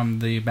I from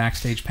the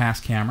backstage pass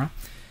camera,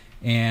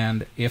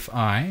 and if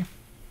I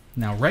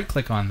now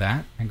right-click on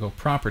that and go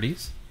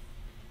Properties.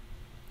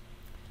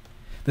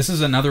 This is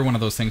another one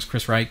of those things,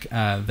 Chris Reich,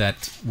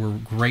 that were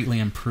greatly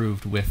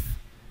improved with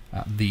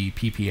the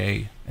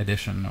PPA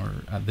edition,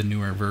 or the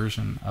newer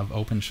version of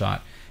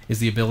OpenShot, is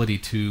the ability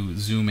to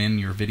zoom in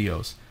your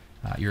videos,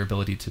 your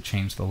ability to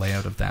change the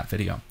layout of that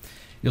video.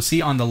 You'll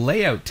see on the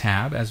Layout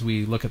tab, as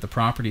we look at the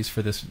properties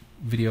for this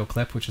video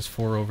clip, which is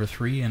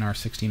 4:3 in our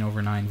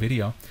 16:9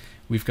 video,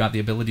 we've got the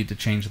ability to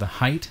change the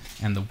height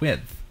and the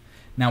width.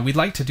 Now, we'd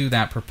like to do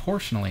that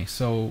proportionally,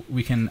 so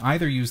we can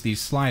either use these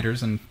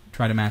sliders and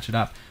try to match it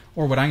up,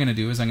 or what I'm going to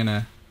do is I'm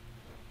going to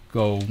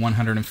go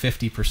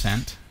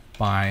 150%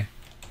 by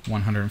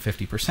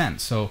 150%.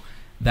 So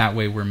that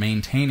way we're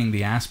maintaining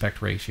the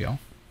aspect ratio,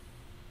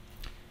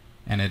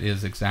 and it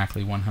is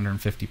exactly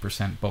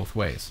 150% both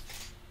ways.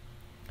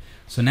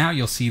 So now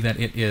you'll see that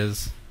it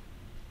is,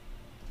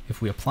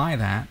 if we apply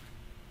that,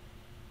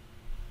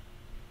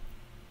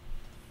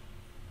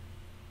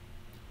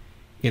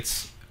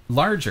 it's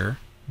larger,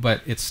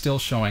 but it's still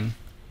showing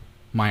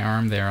my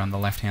arm there on the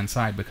left-hand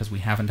side because we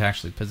haven't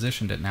actually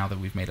positioned it now that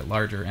we've made it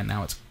larger, and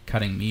now it's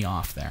cutting me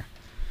off there.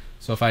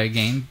 So if I,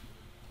 again,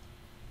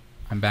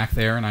 I'm back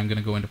there and I'm going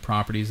to go into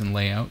Properties and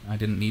Layout. I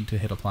didn't need to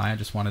hit Apply, I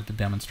just wanted to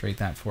demonstrate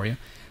that for you.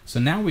 So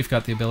now we've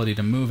got the ability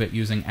to move it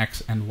using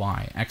X and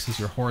Y. X is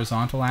your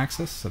horizontal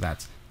axis, so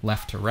that's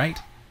left to right,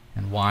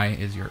 and Y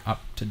is your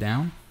up to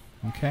down.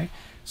 Okay?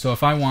 So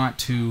if I want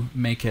to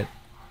make it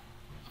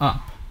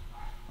up,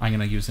 I'm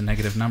going to use a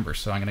negative number,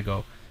 so I'm going to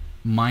go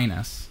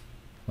minus,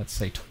 let's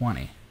say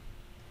 20.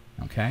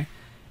 Okay?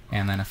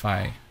 And then if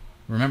I,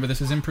 remember this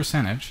is in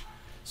percentage,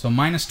 so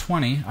minus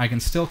 20, I can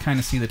still kind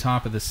of see the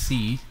top of the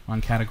C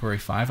on category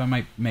 5. I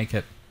might make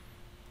it,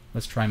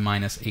 let's try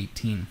minus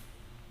 18.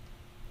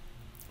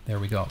 There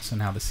we go. So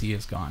now the C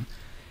is gone.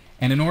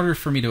 And in order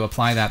for me to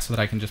apply that so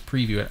that I can just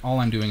preview it, all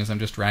I'm doing is I'm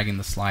just dragging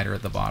the slider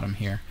at the bottom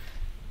here,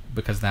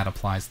 because that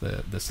applies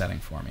the setting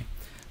for me.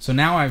 So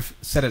now I've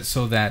set it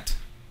so that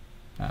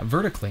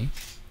vertically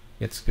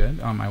it's good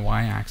on my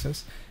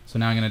Y-axis. So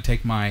now I'm going to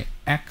take my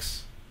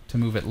X to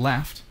move it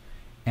left,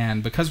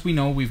 And because we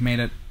know we've made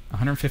it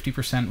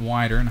 150%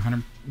 wider and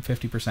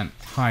 150%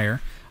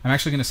 higher, I'm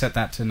actually going to set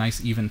that to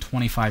nice even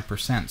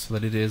 25% so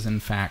that it is in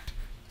fact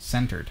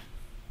centered.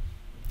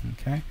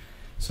 Okay,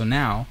 so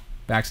now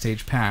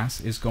Backstage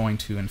Pass is going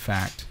to in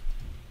fact,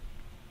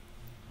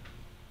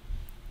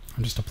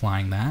 I'm just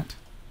applying that,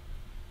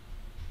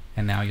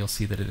 and now you'll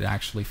see that it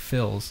actually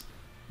fills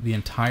the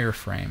entire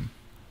frame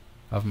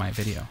of my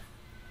video.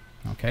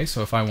 Okay,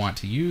 so if I want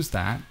to use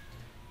that,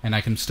 and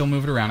I can still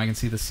move it around, I can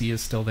see the C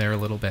is still there a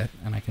little bit,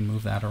 and I can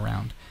move that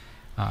around.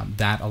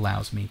 That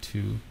allows me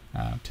to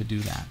do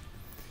that.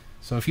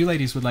 So if you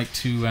ladies would like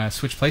to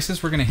switch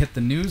places, we're going to hit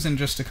the news in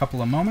just a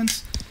couple of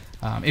moments.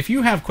 If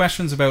you have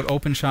questions about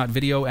OpenShot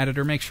Video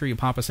Editor, make sure you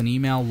pop us an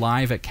email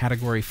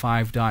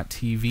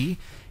live@category5.tv.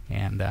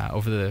 And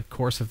over the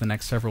course of the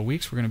next several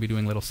weeks, we're going to be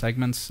doing little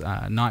segments,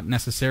 not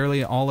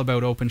necessarily all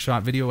about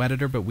OpenShot Video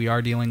Editor, but we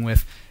are dealing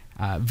with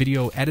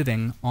video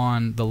editing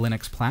on the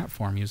Linux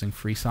platform using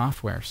free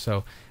software.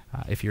 So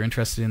if you're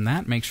interested in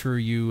that, make sure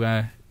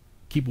you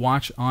keep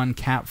watch on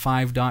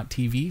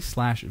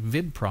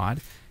cat5.tv/vidprod,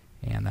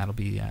 and that'll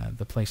be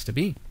the place to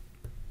be.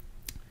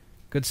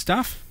 Good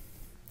stuff.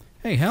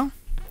 Hey, Hel.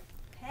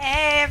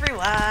 Hey,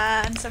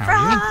 everyone. Surprise!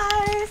 How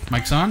are you?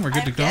 Mic's on? We're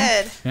good to go?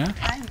 Good. Yeah?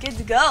 I'm good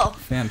to go.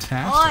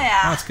 Fantastic. Oh,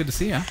 yeah. Oh, it's good to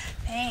see you.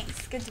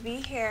 Thanks. Good to be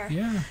here.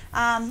 Yeah.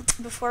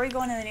 Before we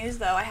go into the news,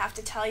 though, I have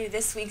to tell you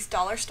this week's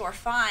dollar store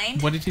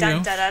find. What did you Dun,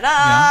 do? da, da, da.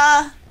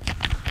 Yeah.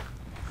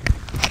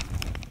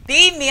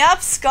 Beam me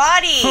up,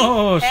 Scotty.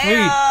 Oh,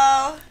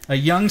 Hey-o. sweet. A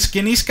young,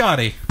 skinny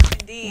Scotty.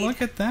 Indeed.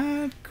 Look at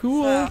that.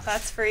 Cool. So,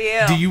 that's for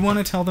you. Do you want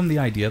to tell them the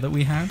idea that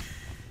we had?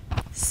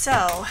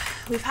 So,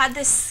 we've had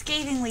this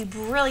scathingly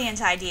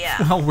brilliant idea.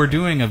 Well, we're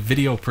doing a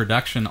video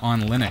production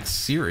on Linux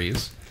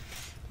series.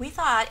 We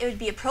thought it would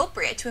be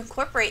appropriate to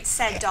incorporate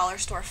said dollar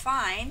store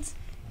finds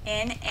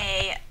in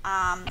a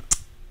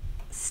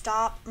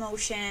stop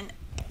motion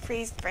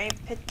freeze frame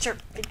picture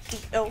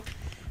video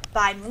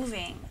by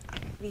moving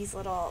these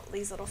little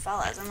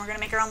fellas, and we're gonna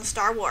make our own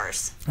Star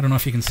Wars. I don't know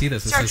if you can see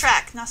this. Star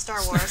Trek, not Star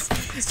Wars.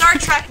 Star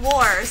Trek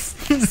Wars.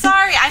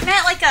 Sorry, I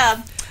meant like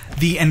a.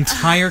 The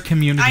entire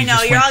community I know,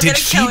 just you're went, all did gonna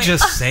she kill me."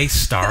 just say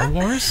Star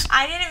Wars?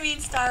 I didn't mean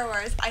Star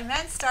Wars. I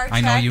meant Star Trek. I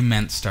know you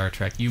meant Star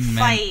Trek. You meant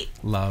Fight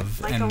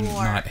love like and a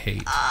war. not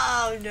hate.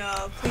 Oh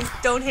no! Please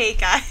don't hate,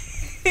 guys.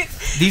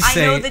 These I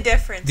know the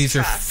difference. These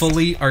are trust.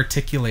 fully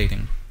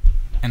articulating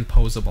and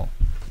posable.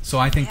 So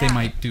I think they Yeah.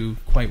 might do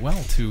quite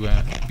well to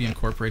be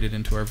incorporated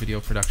into our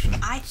video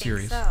production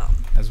series. So.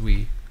 As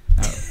we,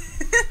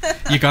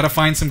 you got to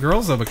find some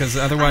girls though, because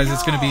otherwise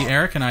it's going to be know.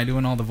 Eric and I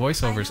doing all the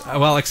voiceovers. I know.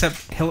 Well,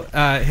 except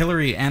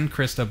Hillary and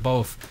Christa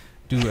both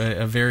do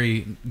a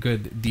very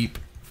good deep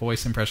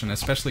voice impression,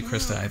 especially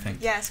Christa. I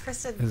think. Yes,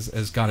 Krista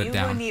has got it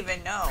down. You wouldn't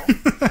even know.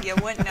 You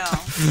wouldn't know.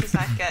 She's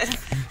that good.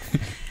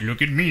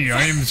 Look at me,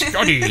 I am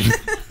Scotty.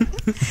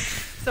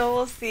 So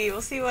we'll see.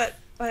 We'll see what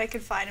I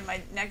can find in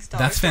my next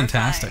dollar That's store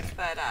fantastic. find.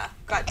 But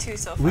got two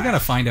so far. We got to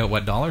find out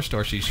what dollar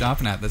store she's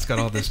shopping at that's got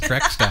all this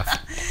Trek stuff.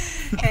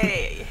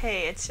 Hey,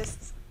 it's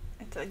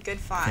a good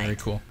find. Very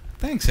cool.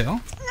 Thanks, Hill.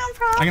 No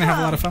problem. I'm going to have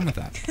a lot of fun with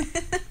that.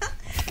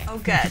 Oh,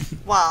 good.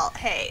 Well,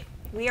 hey,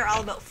 we are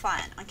all about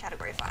fun on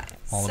Category 5.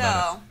 All so,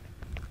 about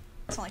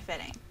it's only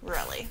fitting,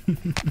 really.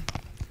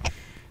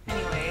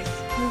 Anyways,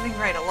 moving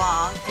right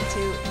along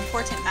into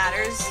important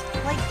matters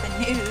like the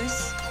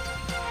news.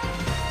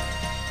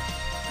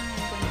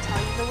 I'm going to tell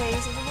you the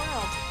ways of the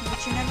world,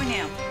 which you never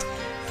knew.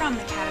 From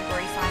the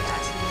Category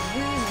 5.tv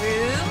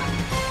newsroom,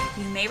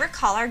 you may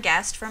recall our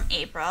guest from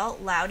April,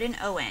 Loudon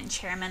Owen,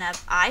 chairman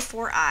of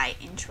I4I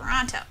in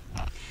Toronto.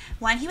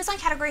 When he was on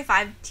Category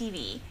 5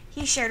 TV,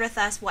 he shared with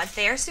us what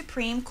their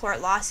Supreme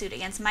Court lawsuit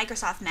against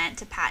Microsoft meant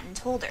to patent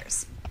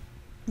holders.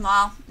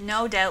 Well,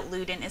 no doubt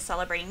Loudon is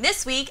celebrating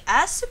this week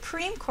as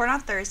Supreme Court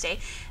on Thursday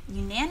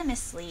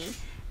unanimously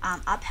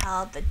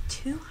upheld the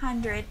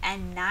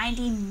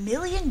 $290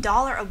 million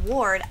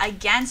award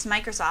against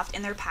Microsoft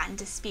in their patent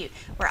dispute,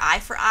 where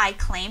I4I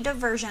claimed a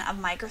version of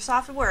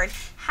Microsoft Word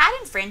had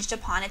infringed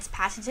upon its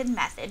patented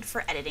method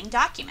for editing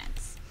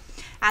documents.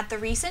 At the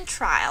recent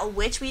trial,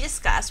 which we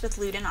discussed with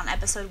Loudon on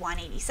episode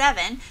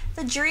 187,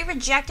 the jury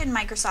rejected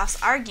Microsoft's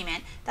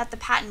argument that the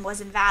patent was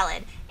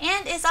invalid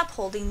and is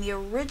upholding the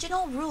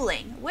original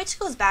ruling, which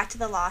goes back to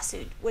the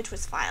lawsuit which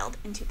was filed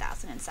in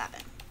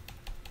 2007.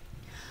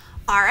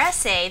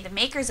 RSA, the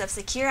makers of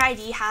Secure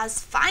ID, has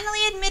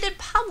finally admitted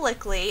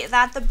publicly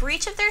that the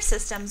breach of their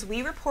systems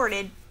we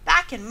reported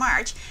back in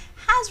March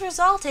has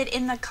resulted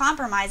in the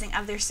compromising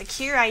of their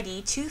Secure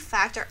ID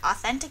two-factor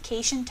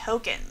authentication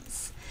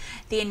tokens.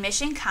 The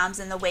admission comes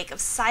in the wake of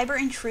cyber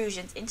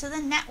intrusions into the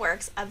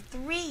networks of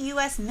 3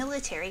 U.S.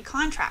 military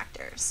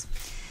contractors.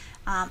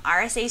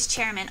 RSA's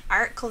chairman,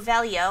 Art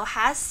Covelio,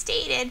 has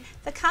stated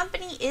the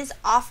company is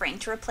offering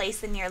to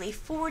replace the nearly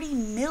 40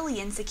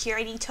 million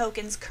security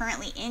tokens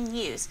currently in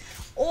use,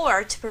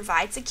 or to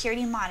provide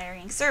security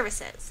monitoring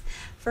services.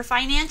 For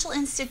financial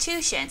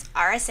institutions,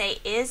 RSA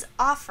is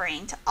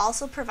offering to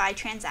also provide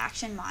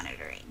transaction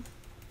monitoring.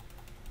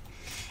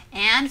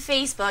 And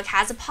Facebook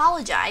has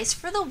apologized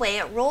for the way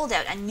it rolled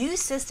out a new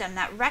system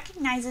that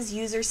recognizes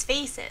users'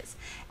 faces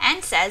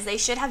and says they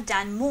should have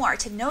done more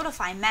to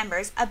notify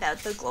members about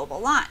the global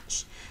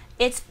launch.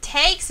 Its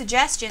Tag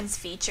Suggestions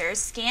feature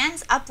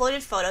scans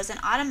uploaded photos and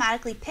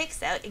automatically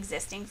picks out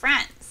existing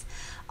friends.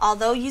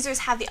 Although users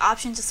have the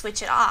option to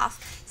switch it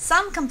off,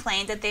 some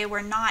complained that they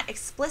were not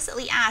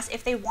explicitly asked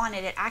if they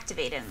wanted it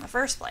activated in the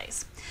first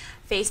place.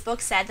 Facebook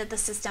said that the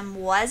system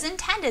was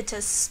intended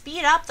to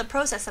speed up the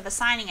process of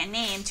assigning a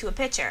name to a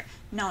picture,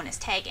 known as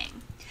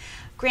tagging.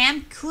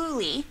 Graham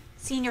Cooley,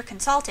 senior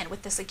consultant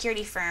with the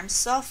security firm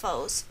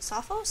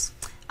Sophos,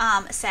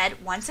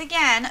 said, once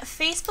again,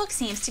 Facebook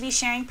seems to be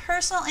sharing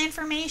personal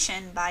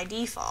information by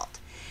default.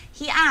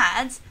 He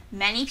adds,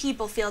 many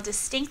people feel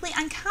distinctly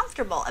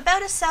uncomfortable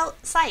about a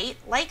site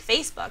like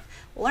Facebook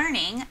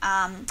learning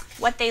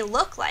what they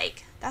look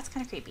like. That's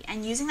kind of creepy.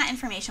 And using that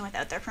information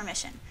without their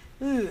permission.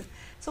 Ooh.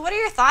 So what are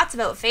your thoughts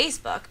about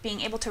Facebook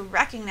being able to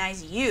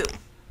recognize you?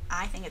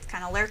 I think it's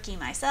kind of lurky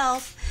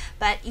myself,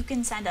 but you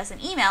can send us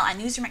an email at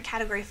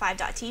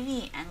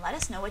newsroom@category5.tv and let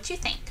us know what you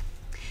think.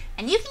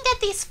 And you can get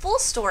these full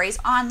stories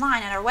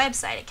online at our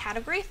website at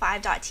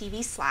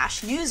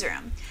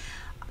category5.tv/newsroom.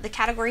 The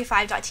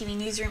Category5.tv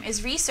newsroom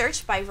is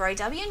researched by Roy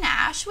W.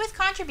 Nash with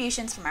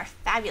contributions from our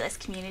fabulous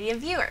community of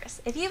viewers.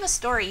 If you have a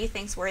story you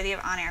think is worthy of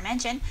on-air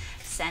mention,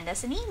 send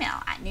us an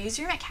email at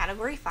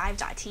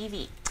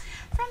newsroom@category5.tv.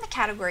 From the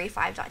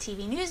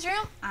Category5.tv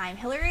newsroom, I'm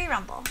Hillary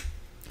Rumble.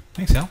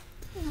 Thanks, Hal.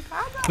 No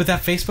problem. With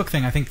that Facebook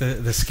thing, I think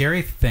the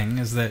scary thing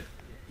is that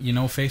you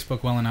know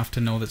Facebook well enough to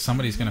know that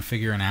somebody's going to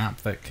figure an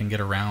app that can get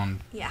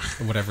around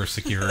whatever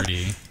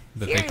security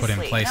that they put in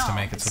place to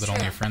make it so that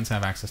only your friends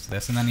have access to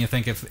this. And then you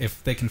think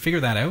if they can figure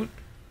that out,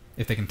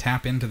 if they can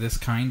tap into this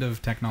kind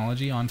of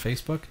technology on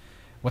Facebook,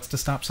 what's to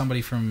stop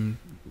somebody from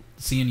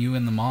seeing you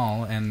in the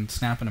mall and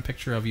snapping a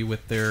picture of you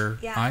with their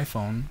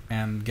iPhone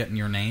and getting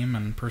your name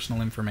and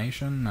personal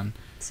information? And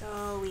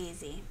so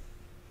easy.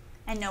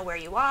 And know where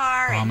you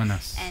are.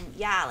 Ominous. And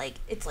yeah, like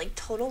it's like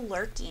total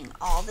lurking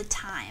all the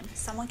time.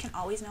 Someone can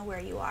always know where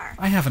you are.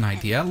 I have an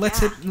idea.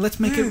 Let's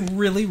make it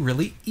really,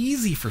 really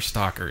easy for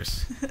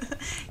stalkers.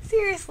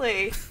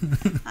 Seriously.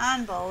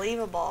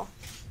 Unbelievable.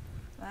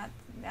 That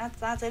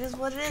is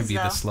what it is. Could be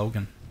the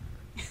slogan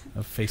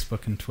of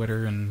Facebook and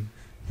Twitter and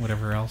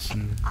whatever else,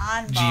 and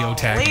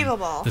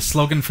geotagging. The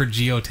slogan for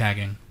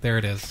geotagging. There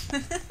it is.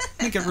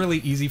 Make it really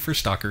easy for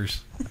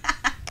stalkers.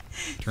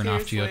 Turn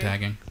off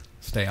geotagging.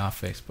 Stay off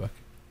Facebook.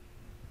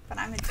 But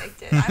I'm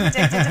addicted. I'm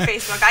addicted to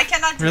Facebook. I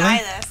cannot deny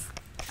this.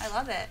 I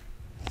love it.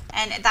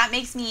 And that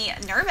makes me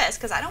nervous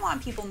because I don't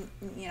want people,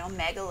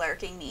 mega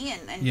lurking me.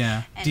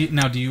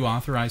 Do you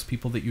authorize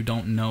people that you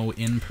don't know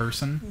in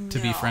person to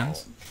be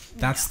friends?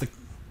 That's the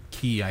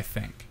key, I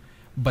think.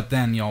 But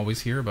then you always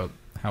hear about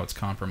how it's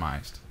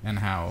compromised and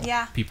how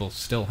people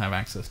still have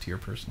access to your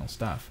personal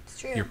stuff. It's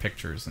true. Your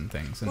pictures and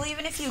things. Well,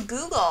 even if you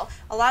Google,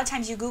 a lot of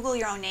times you Google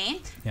your own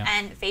name,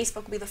 and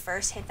Facebook will be the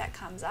first hit that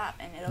comes up,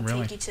 and it'll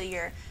take you to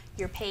your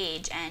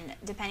page, and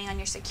depending on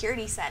your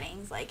security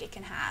settings, like it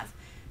can have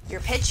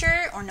your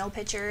picture or no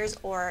pictures,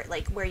 or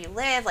like where you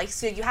live, like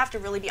so you have to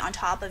really be on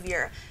top of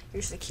your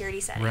security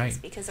settings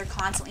because they're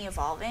constantly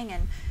evolving,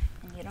 and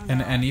you don't know.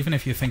 And even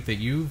if you think that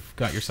you've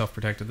got yourself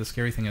protected, the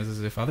scary thing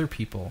is if other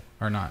people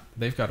are not.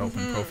 They've got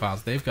open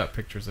profiles, they've got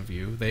pictures of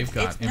you, they've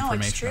got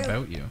information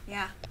about you.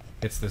 Yeah.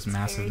 It's this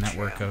massive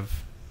network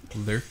of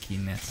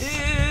lurkiness.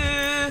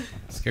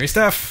 Scary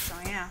stuff. So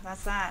yeah,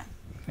 that's that.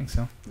 Thanks,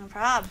 Phil. No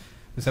problem.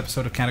 This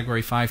episode of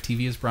Category 5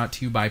 TV is brought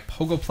to you by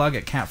PogoPlug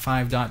at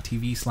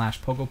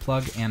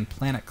cat5.tv/PogoPlug and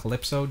Planet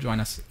Calypso. Join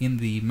us in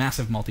the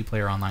massive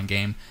multiplayer online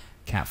game,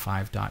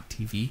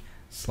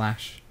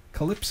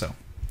 cat5.tv/Calypso.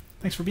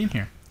 Thanks for being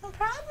here. No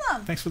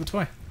problem. Thanks for the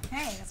toy.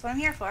 Hey, that's what I'm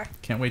here for.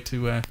 Can't wait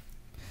to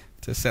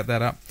set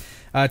that up.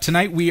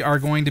 Tonight we are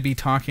going to be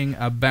talking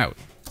about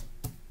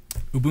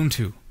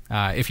Ubuntu.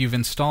 If you've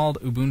installed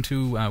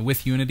Ubuntu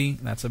with Unity,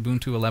 that's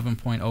Ubuntu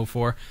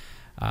 11.04.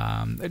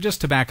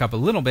 Just to back up a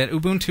little bit,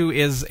 Ubuntu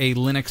is a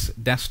Linux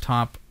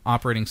desktop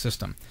operating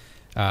system.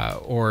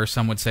 Or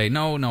some would say,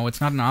 no, it's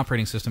not an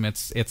operating system.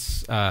 It's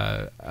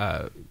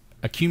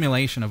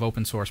accumulation of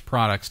open source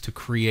products to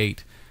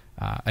create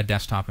a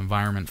desktop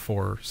environment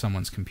for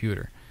someone's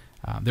computer.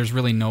 There's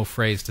really no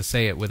phrase to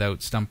say it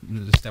without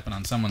stepping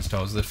on someone's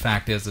toes. The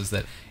fact is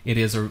that it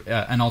is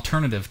an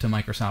alternative to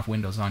Microsoft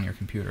Windows on your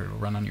computer. It'll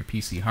run on your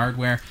PC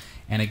hardware,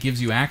 and it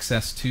gives you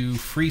access to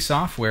free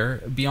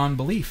software beyond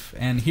belief.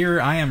 And here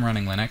I am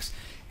running Linux,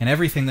 and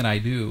everything that I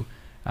do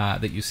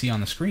that you see on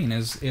the screen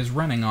is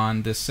running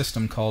on this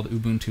system called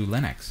Ubuntu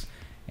Linux.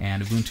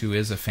 And Ubuntu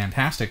is a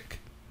fantastic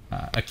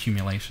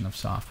accumulation of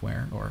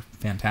software, or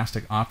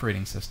fantastic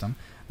operating system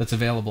that's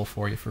available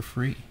for you for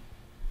free.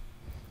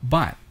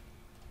 But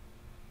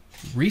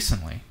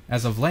recently,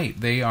 as of late,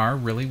 they are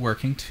really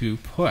working to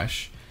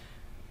push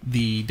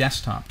the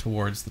desktop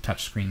towards the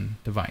touchscreen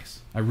device.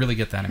 I really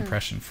get that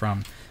impression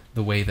from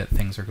the way that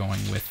things are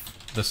going with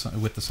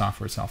the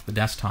software itself. The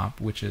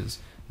desktop, which is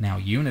now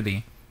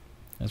Unity,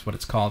 is what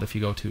it's called. If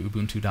you go to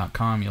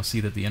Ubuntu.com, you'll see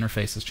that the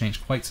interface has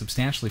changed quite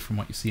substantially from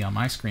what you see on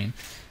my screen,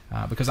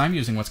 because I'm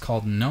using what's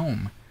called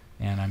GNOME,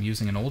 and I'm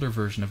using an older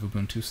version of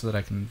Ubuntu so that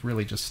I can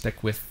really just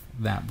stick with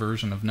that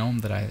version of GNOME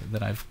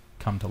that I've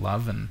come to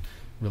love and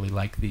really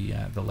like the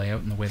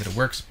layout and the way that it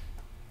works.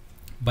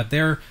 But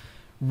they're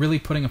really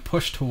putting a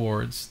push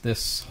towards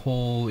this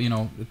whole,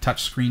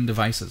 touch screen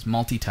devices,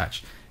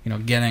 multi-touch,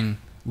 getting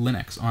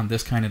Linux on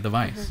this kind of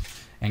device,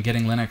 and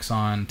getting Linux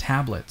on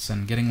tablets,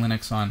 and getting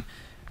Linux on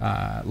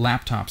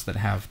laptops that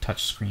have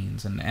touch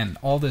screens, and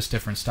all this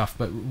different stuff.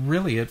 But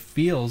really, it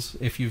feels,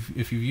 if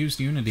you've used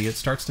Unity, it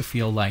starts to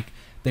feel like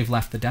they've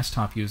left the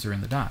desktop user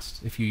in the dust.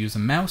 If you use a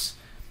mouse,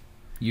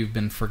 you've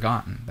been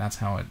forgotten. That's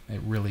how it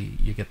really,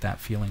 you get that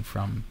feeling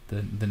from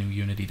the new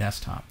Unity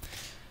desktop.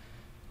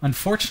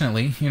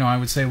 Unfortunately, I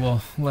would say,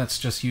 well, let's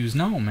just use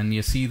GNOME, and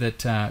you see that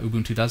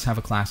Ubuntu does have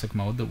a classic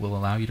mode that will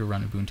allow you to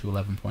run Ubuntu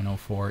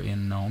 11.04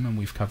 in GNOME, and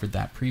we've covered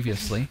that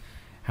previously.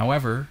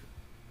 However,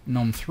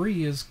 GNOME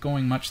 3 is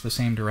going much the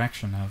same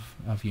direction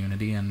of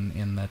Unity,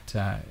 in that,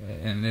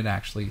 and it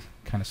actually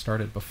kind of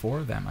started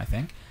before them, I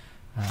think,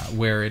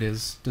 where it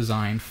is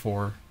designed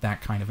for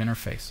that kind of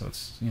interface. So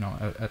it's,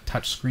 a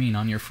touch screen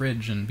on your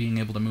fridge and being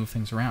able to move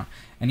things around.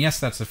 And yes,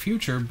 that's the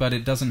future, but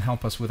it doesn't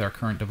help us with our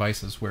current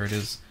devices, where it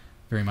is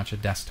very much a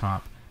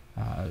desktop.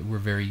 We're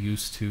very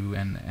used to,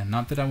 and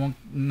not that I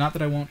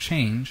won't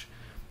change,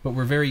 but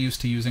we're very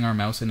used to using our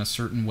mouse in a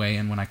certain way,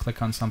 and when I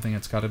click on something,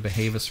 it's got to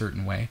behave a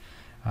certain way.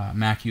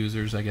 Mac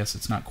users, I guess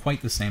it's not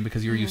quite the same,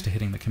 because you're used to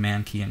hitting the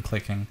command key and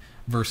clicking,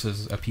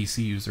 versus a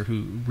PC user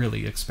who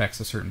really expects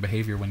a certain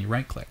behavior when you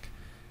right-click,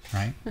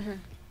 right?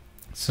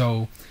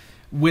 So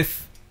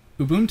with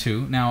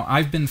Ubuntu, now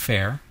I've been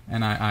fair,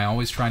 and I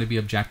always try to be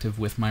objective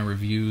with my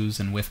reviews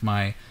and with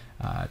my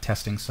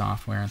testing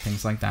software and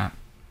things like that.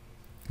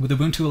 With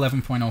Ubuntu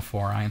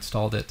 11.04, I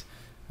installed it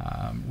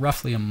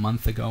roughly a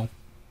month ago,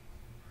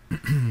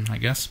 I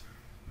guess.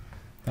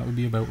 That would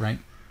be about right.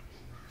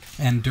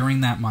 And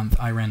during that month,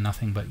 I ran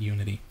nothing but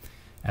Unity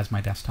as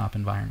my desktop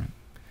environment.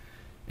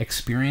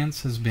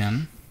 Experience has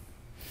been...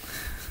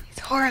 He's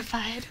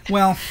horrified.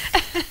 Well,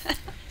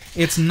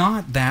 it's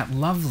not that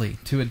lovely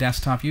to a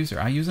desktop user.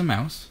 I use a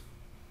mouse,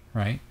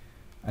 right?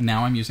 And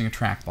now I'm using a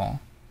trackball.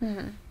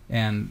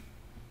 And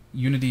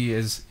Unity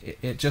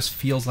it just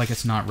feels like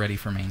it's not ready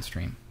for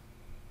mainstream.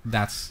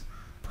 That's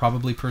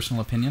probably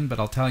personal opinion, but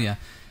I'll tell you,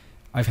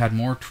 I've had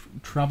more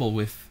trouble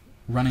with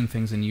running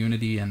things in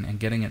Unity and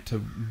getting it to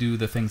do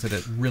the things that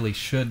it really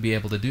should be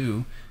able to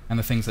do, and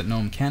the things that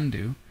GNOME can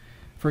do.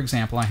 For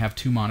example, I have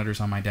two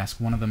monitors on my desk.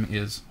 One of them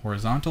is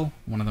horizontal,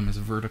 one of them is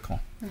vertical.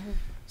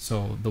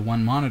 So the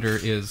one monitor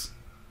is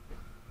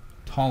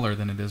taller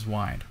than it is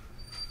wide.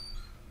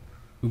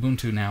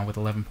 Ubuntu now with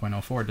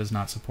 11.04 does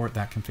not support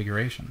that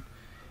configuration.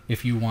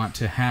 If you want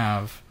to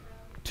have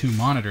two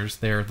monitors,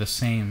 they're the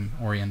same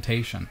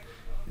orientation.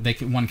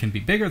 One can be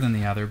bigger than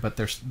the other, but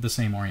they're the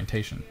same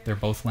orientation. They're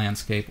both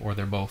landscape, or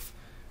they're both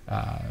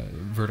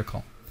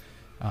vertical.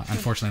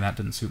 Unfortunately, that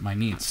didn't suit my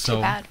needs.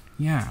 Too bad.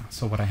 Yeah.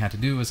 So what I had to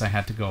do is I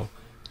had to go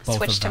both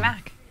Switch of them. to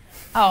Mac.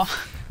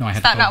 Oh. No, I had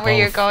Is that to go not where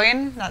you're both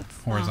going?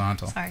 That's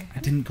horizontal. Oh, sorry. I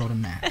didn't go to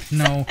Mac.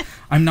 No,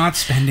 I'm not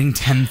spending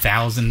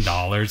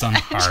 $10,000 on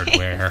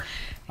hardware.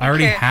 I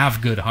already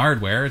have good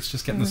hardware. It's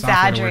just getting the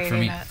software to work for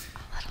me. A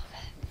little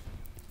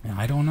bit.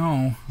 I don't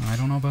know. I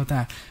don't know about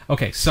that.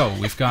 Okay, so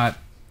we've got...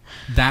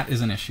 That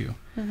is an issue.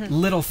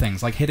 Little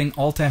things like hitting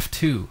Alt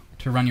F2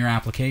 to run your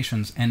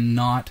applications and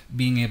not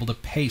being able to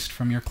paste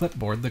from your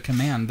clipboard the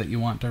command that you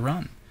want to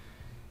run.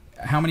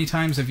 How many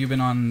times have you been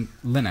on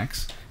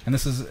Linux? And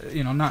this is,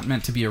 not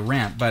meant to be a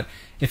rant, but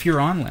if you're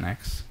on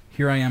Linux,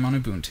 here I am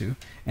on Ubuntu,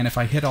 and if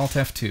I hit Alt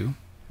F2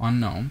 on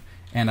GNOME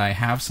and I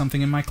have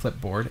something in my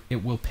clipboard,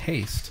 it will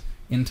paste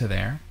into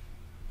there.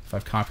 If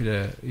I've copied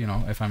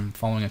if I'm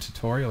following a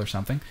tutorial or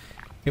something,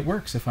 it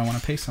works if I want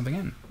to paste something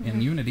in.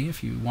 In Unity,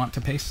 if you want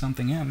to paste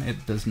something in,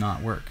 it does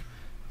not work.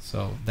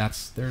 So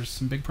there's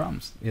some big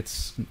problems.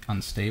 It's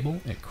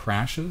unstable, it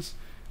crashes.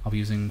 I'll be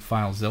using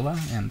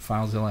FileZilla, and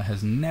FileZilla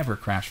has never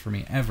crashed for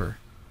me ever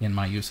in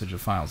my usage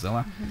of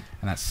FileZilla.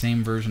 And that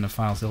same version of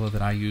FileZilla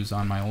that I use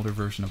on my older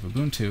version of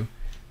Ubuntu,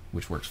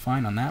 which works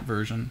fine on that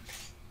version,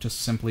 just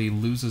simply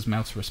loses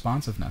mouse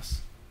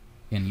responsiveness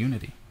in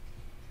Unity.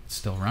 It's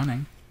still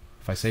running.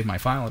 If I save my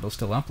file, it'll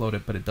still upload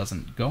it, but it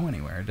doesn't go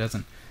anywhere. It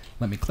doesn't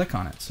let me click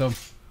on it.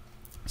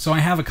 So I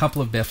have a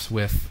couple of biffs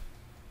with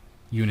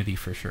Unity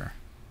for sure.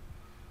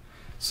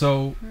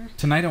 So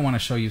tonight I want to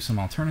show you some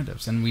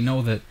alternatives, and we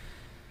know that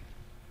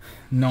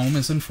GNOME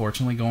is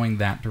unfortunately going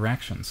that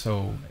direction.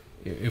 So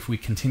if we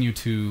continue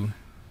to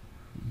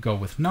go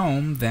with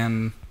GNOME,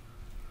 then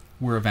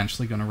we're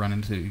eventually going to run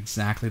into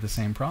exactly the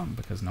same problem,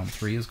 because GNOME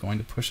 3 is going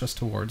to push us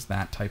towards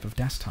that type of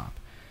desktop.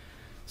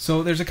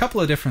 So there's a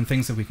couple of different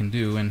things that we can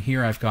do, and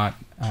here I've got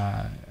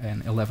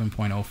an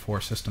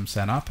 11.04 system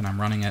set up, and I'm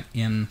running it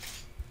in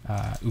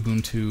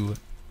Ubuntu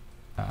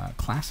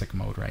Classic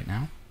mode right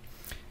now.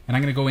 And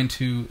I'm going to go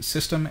into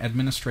System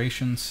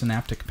Administration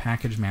Synaptic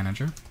Package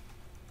Manager.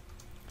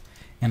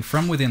 And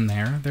from within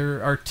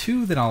there are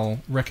two that I'll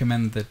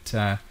recommend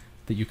that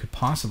that you could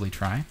possibly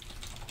try.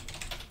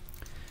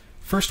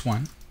 First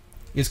one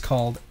is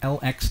called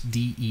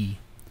LXDE.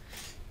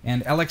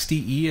 And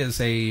LXDE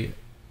is a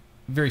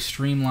very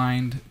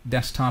streamlined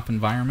desktop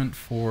environment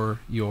for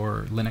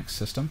your Linux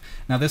system.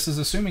 Now this is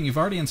assuming you've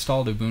already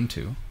installed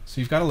Ubuntu, so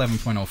you've got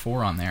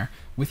 11.04 on there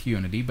with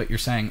Unity, but you're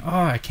saying,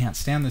 oh, I can't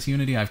stand this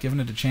Unity, I've given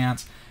it a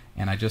chance,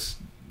 and I just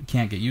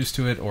can't get used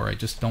to it, or I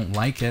just don't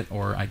like it,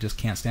 or I just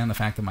can't stand the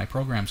fact that my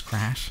programs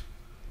crash.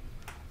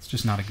 It's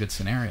just not a good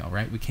scenario,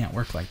 right? We can't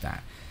work like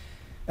that.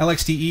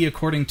 LXDE,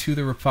 according to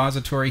the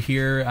repository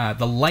here,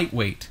 the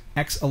lightweight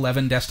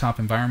X11 desktop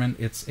environment,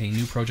 it's a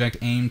new project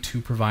aimed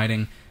to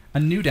providing a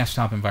new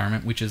desktop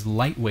environment which is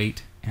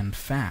lightweight and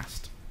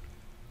fast.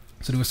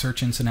 So do a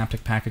search in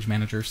Synaptic Package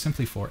Manager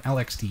simply for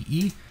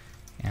LXDE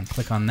and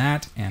click on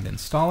that and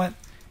install it,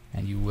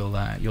 and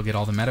you'll get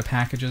all the meta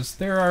packages.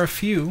 There are a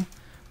few,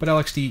 but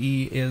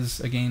LXDE is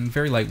again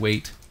very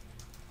lightweight.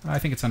 I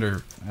think it's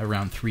under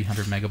around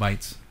 300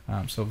 megabytes,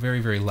 so very,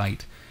 very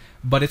light.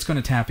 But it's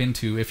going to tap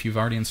into, if you've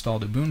already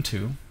installed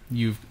Ubuntu,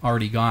 you've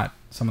already got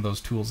some of those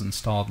tools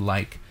installed,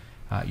 like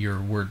your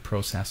word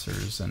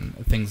processors and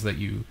things that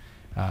you,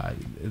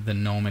 the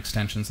GNOME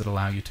extensions that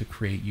allow you to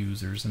create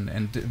users, and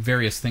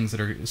various things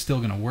that are still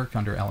going to work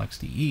under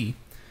LXDE,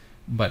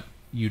 but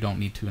you don't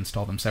need to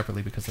install them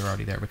separately because they're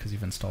already there because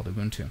you've installed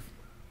Ubuntu.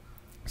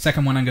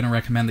 Second one I'm going to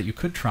recommend that you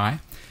could try,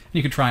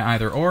 you could try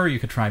either or, you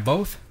could try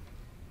both,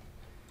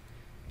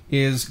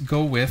 is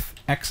go with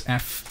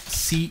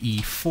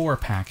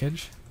XFCE4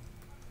 package.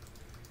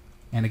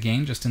 And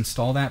again, just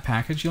install that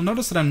package. You'll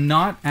notice that I'm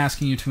not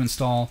asking you to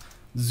install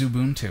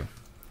Ubuntu.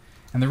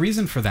 And the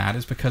reason for that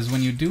is because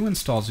when you do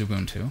install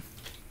Ubuntu,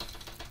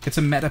 it's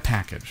a meta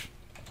package.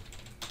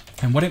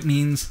 And what it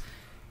means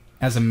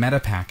as a meta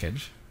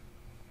package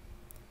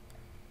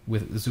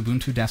with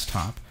Ubuntu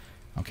desktop,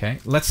 okay,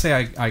 let's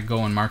say I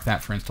go and mark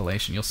that for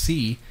installation. You'll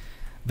see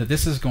that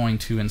this is going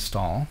to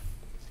install.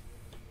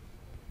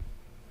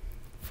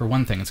 For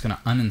one thing, it's going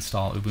to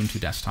uninstall Ubuntu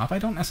desktop. I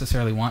don't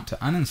necessarily want to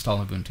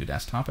uninstall Ubuntu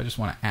desktop, I just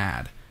want to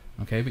add.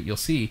 Okay, but you'll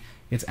see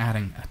it's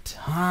adding a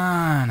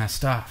ton of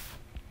stuff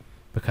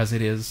because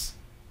it is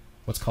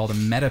what's called a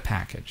meta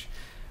package,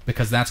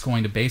 because that's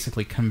going to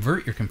basically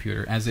convert your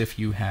computer as if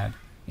you had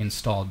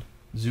installed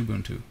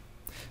Ubuntu.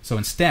 So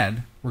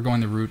instead, we're going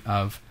the route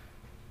of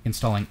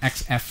installing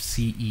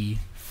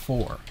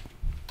XFCE4.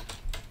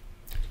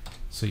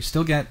 So you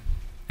still get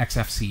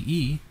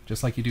XFCE,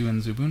 just like you do in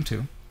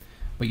Ubuntu,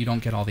 but you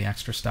don't get all the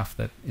extra stuff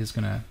that is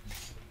going to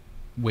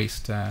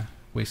waste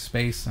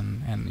space,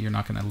 and you're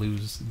not going to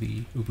lose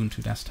the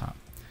Ubuntu desktop.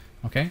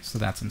 Okay, so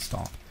that's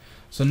installed.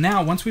 So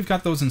now, once we've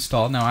got those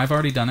installed, now I've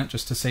already done it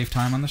just to save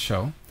time on the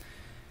show,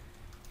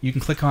 you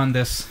can click on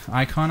this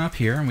icon up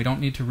here, and we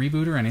don't need to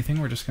reboot or anything.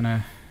 We're just going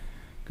to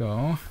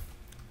go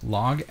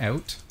log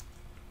out.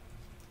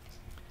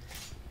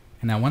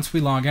 And now once we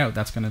log out,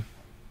 that's going to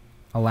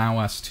allow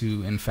us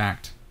to, in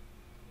fact,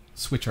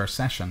 switch our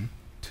session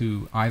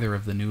to either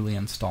of the newly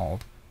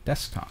installed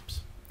desktops.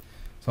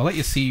 So I'll let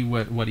you see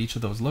what each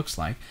of those looks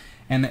like.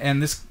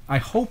 And this, I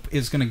hope,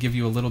 is going to give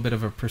you a little bit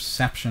of a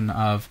perception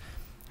of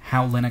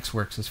how Linux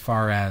works, as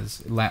far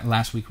as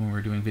last week when we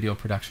were doing video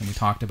production, we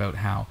talked about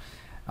how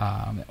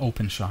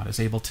OpenShot is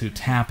able to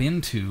tap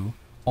into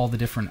all the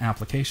different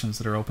applications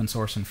that are open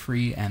source and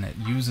free, and it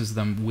uses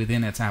them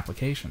within its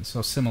applications.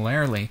 So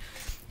similarly,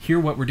 here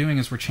what we're doing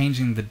is we're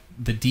changing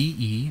the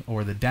DE,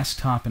 or the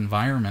desktop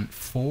environment,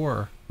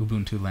 for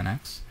Ubuntu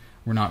Linux.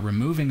 We're not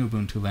removing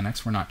Ubuntu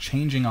Linux, we're not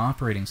changing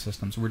operating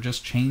systems, we're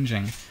just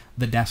changing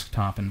the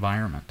desktop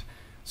environment.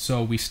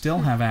 So we still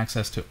have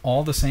access to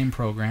all the same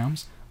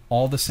programs,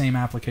 all the same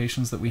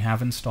applications that we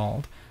have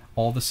installed,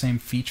 all the same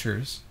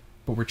features,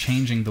 but we're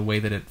changing the way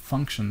that it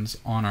functions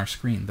on our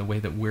screen, the way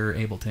that we're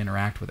able to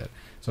interact with it.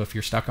 So if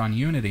you're stuck on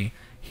Unity,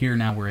 here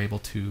now we're able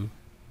to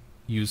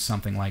use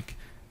something like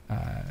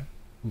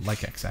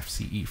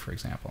XFCE, for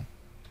example.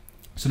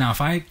 So now if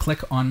I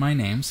click on my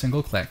name,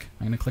 single click,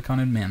 I'm going to click on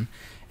admin,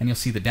 and you'll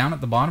see that down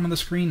at the bottom of the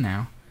screen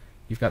now,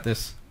 you've got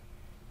this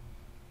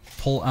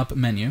pull up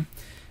menu.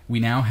 We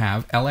now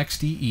have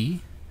LXDE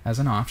as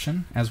an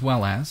option, as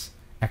well as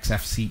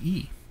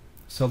XFCE.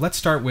 So let's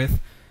start with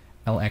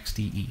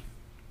LXDE.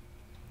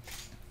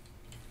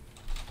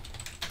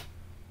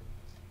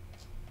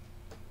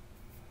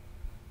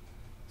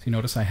 So you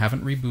notice I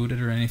haven't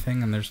rebooted or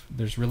anything, and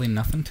there's really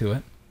nothing to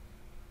it.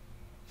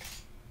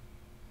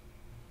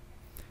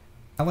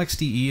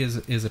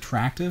 LXDE is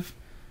attractive.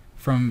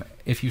 From,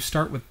 if you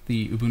start with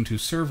the Ubuntu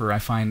server, I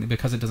find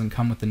because it doesn't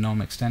come with the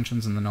GNOME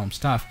extensions and the GNOME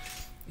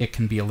stuff, it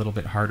can be a little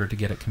bit harder to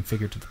get it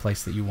configured to the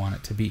place that you want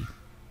it to be.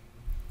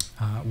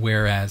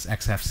 Whereas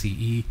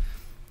XFCE,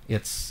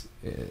 it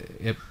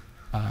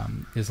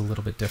is a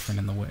little bit different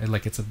in the way,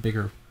 like it's a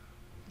bigger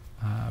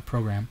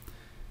program.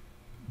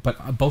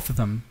 But both of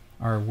them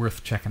are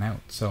worth checking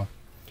out. So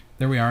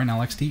there we are in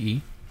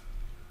LXDE.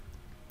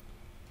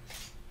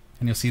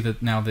 And you'll see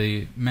that now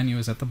the menu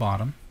is at the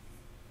bottom.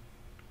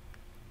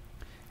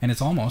 And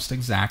it's almost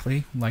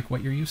exactly like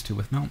what you're used to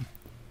with GNOME.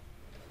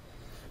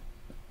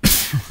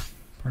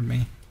 Pardon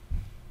me.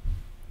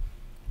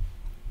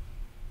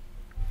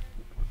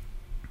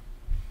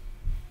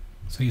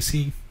 So you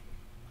see,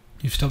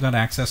 you've still got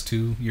access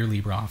to your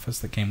LibreOffice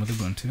that came with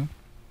Ubuntu.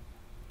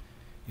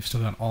 You've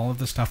still got all of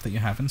the stuff that you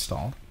have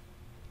installed.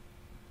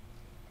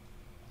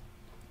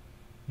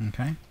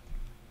 Okay?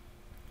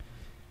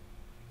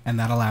 And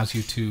that allows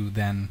you to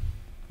then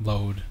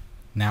load,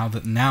 now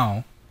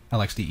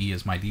LXDE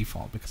is my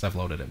default because I've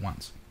loaded it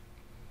once.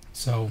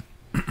 So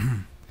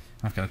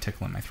I've got a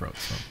tickle in my throat,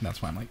 so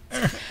that's why I'm like,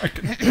 I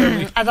can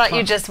barely I thought you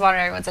talk. just wanted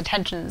everyone's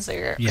attention, so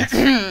you're Yes.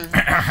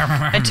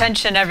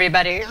 attention,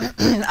 everybody.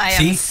 I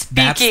See? am speaking.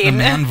 That's the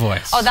man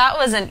voice. Oh, that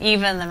wasn't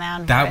even the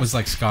man voice. That was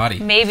like Scotty.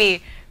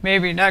 Maybe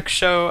next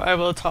show I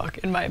will talk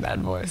in my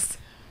man voice.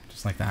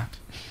 Just like that.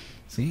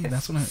 See?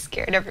 That's what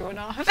Scared everyone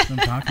off. I'm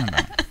talking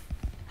about.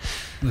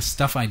 The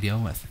stuff I deal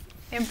with.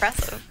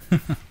 Impressive.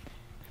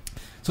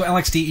 So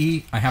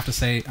LXDE, I have to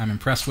say, I'm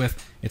impressed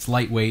with. It's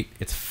lightweight,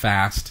 it's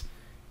fast,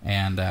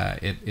 and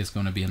it is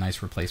going to be a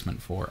nice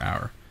replacement for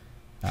our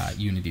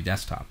Unity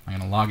desktop. I'm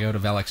going to log out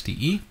of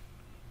LXDE.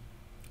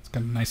 It's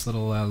got a nice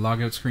little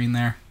logout screen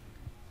there.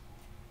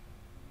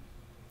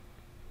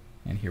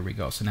 And here we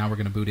go. So now we're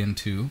going to boot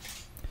into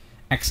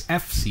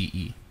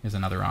XFCE is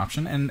another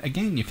option. And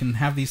again, you can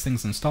have these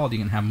things installed. You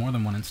can have more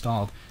than one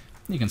installed.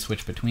 You can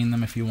switch between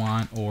them if you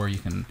want, or you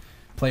can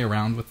play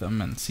around with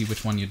them and see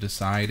which one you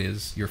decide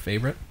is your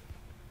favorite,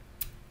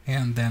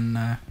 and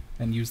then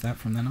and use that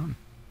from then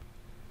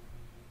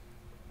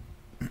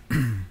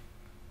on.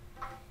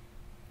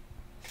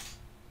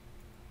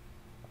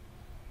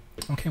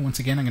 Okay, once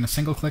again, I'm going to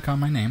single click on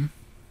my name,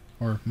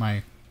 or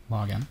my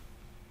login.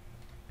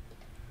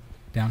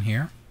 Down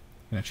here,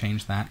 I'm going to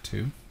change that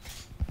to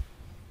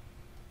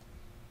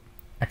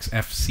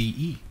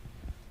XFCE.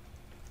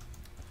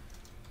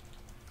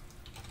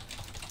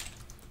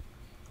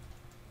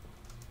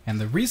 And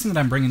the reason that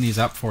I'm bringing these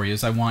up for you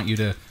is I want you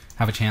to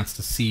have a chance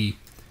to see,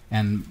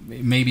 and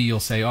maybe you'll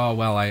say, oh,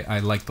 well, I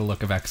like the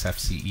look of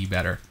XFCE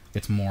better.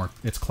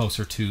 It's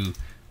closer to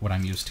what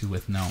I'm used to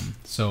with GNOME.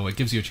 So it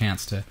gives you a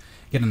chance to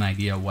get an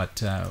idea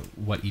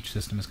what each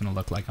system is going to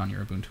look like on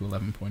your Ubuntu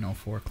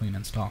 11.04 clean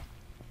install.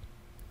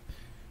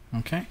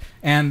 Okay,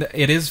 and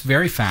it is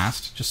very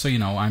fast. Just so you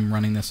know, I'm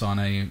running this on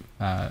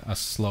a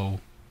slow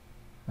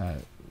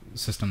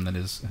system that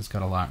has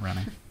got a lot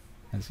running,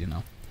 as you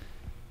know.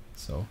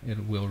 So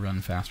it will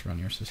run faster on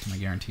your system, I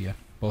guarantee you.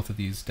 Both of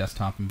these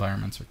desktop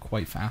environments are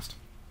quite fast.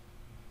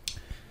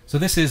 So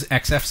this is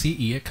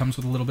XFCE. It comes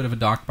with a little bit of a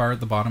dock bar at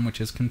the bottom,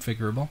 which is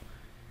configurable.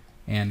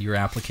 And your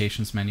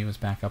applications menu is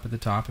back up at the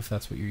top if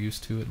that's what you're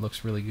used to. It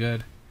looks really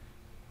good.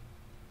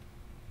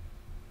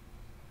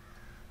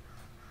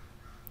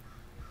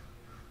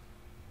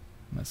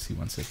 Let's see,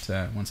 once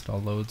it all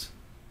loads.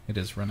 It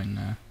is running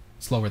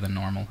slower than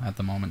normal at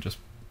the moment, just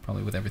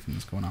probably with everything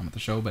that's going on with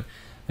the show. But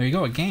there you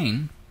go.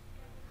 Again,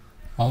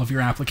 all of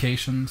your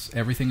applications,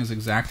 everything is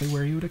exactly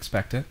where you would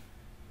expect it.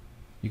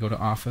 You go to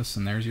Office,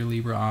 and there's your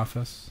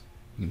LibreOffice.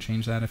 You can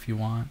change that if you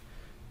want.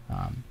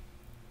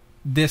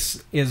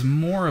 This is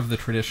more of the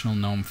traditional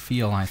GNOME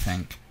feel, I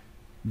think,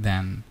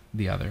 than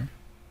the other.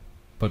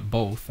 But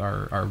both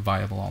are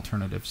viable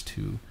alternatives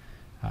to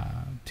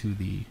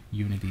the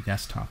Unity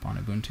desktop on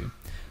Ubuntu.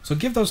 So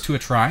give those two a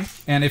try.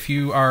 And if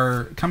you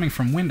are coming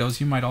from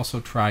Windows, you might also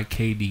try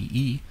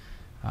KDE.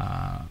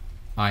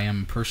 I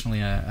am personally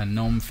a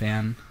GNOME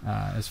fan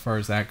as far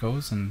as that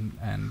goes,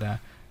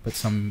 but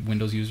some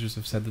Windows users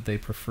have said that they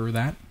prefer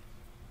that.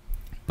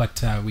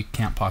 But we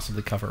can't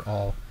possibly cover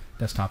all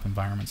desktop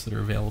environments that are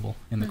available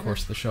in the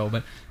course of the show.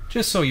 But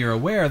just so you're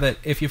aware that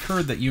if you've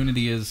heard that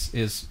Unity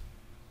is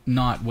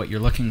not what you're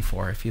looking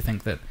for, if you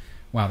think that,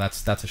 wow,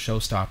 that's a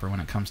showstopper when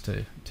it comes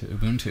to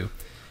Ubuntu,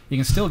 you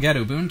can still get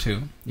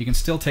Ubuntu. You can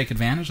still take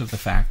advantage of the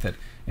fact that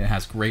it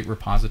has great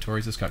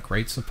repositories, it's got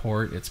great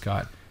support, it's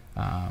got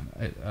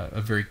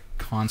a very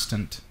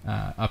constant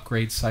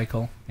upgrade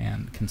cycle,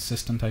 and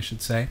consistent, I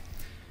should say.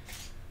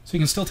 So you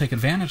can still take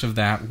advantage of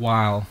that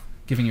while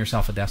giving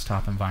yourself a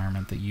desktop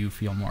environment that you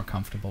feel more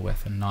comfortable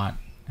with and not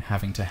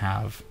having to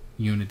have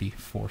Unity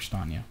forced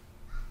on you.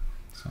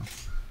 So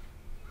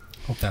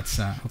hope that's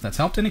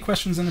helped. Any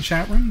questions in the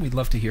chat room? We'd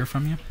love to hear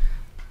from you.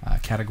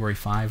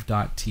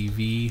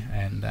 Category5.tv,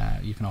 and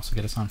you can also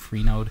get us on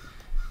Freenode,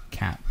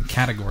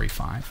 Category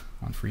 5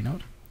 on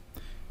Freenode.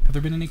 Have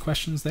there been any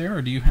questions there,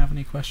 or do you have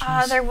any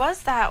questions? There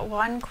was that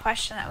one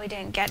question that we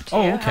didn't get to.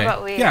 Oh, okay. How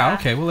about we,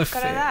 okay. Well, if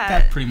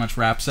that pretty much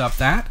wraps up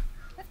that.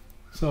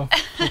 So,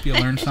 hope you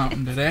learned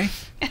something today.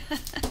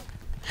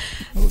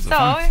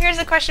 So, here's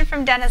a question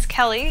from Dennis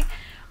Kelly.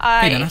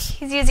 Hey, Dennis.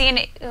 He's using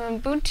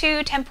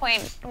Ubuntu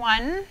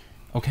 10.1.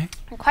 Okay.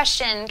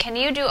 Question, can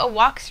you do a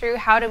walkthrough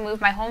how to move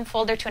my home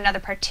folder to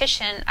another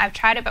partition? I've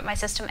tried it, but my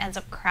system ends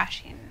up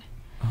crashing.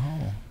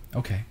 Oh,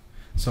 okay.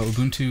 So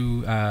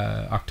Ubuntu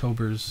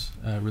October's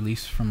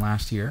release from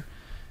last year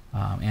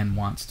and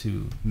wants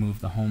to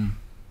move the home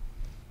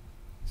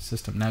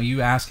system. Now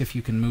you ask if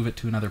you can move it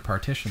to another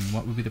partition.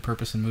 What would be the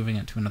purpose in moving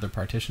it to another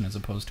partition as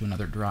opposed to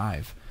another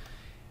drive?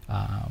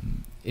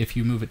 If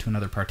you move it to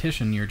another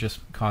partition, you're just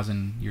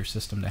causing your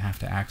system to have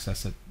to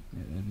access it.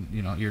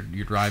 You know, your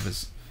drive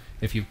is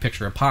if you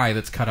picture a pie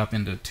that's cut up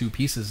into two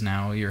pieces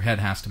now, your head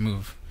has to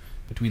move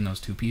between those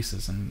two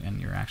pieces, and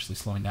you're actually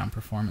slowing down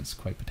performance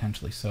quite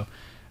potentially. So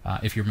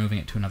if you're moving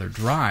it to another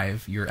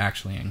drive, you're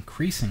actually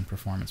increasing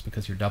performance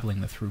because you're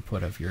doubling the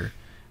throughput of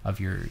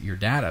your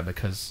data,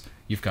 because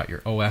you've got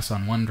your OS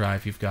on one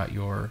drive, you've got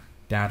your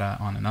data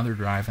on another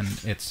drive, and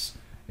it's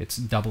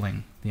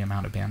doubling the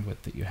amount of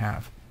bandwidth that you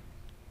have.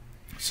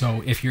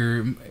 So if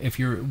you're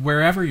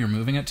wherever you're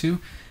moving it to,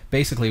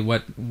 basically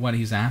what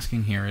he's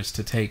asking here is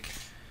to take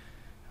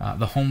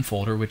the home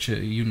folder, which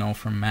you know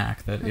from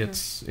Mac that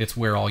it's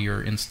where all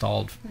your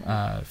installed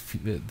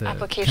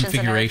the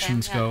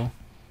configurations go,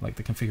 like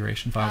the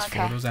configuration files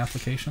for those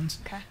applications.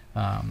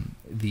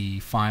 The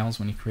files,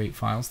 when you create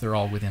files, they're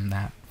all within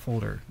that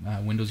folder.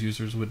 Windows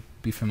users would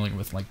be familiar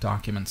with like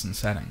documents and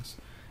settings.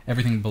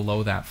 Everything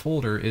below that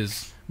folder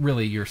is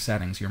really your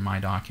settings, your My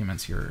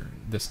Documents, your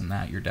this and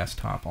that, your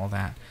desktop, all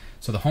that.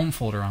 So the home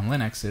folder on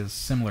Linux is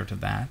similar to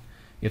that.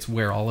 It's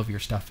where all of your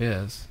stuff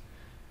is.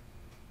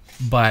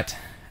 But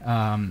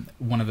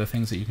one of the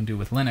things that you can do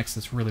with Linux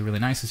that's really, really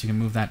nice is you can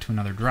move that to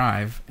another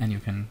drive, and you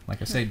can,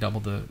 like I say, double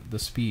the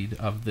speed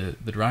of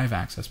the drive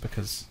access,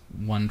 because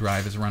one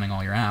drive is running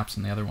all your apps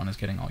and the other one is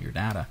getting all your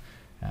data.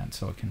 And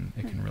so it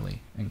can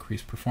really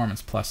increase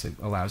performance. Plus, it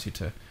allows you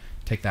to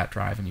take that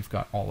drive and you've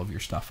got all of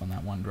your stuff on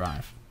that one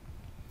drive.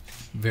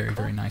 Very,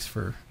 very nice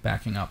for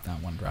backing up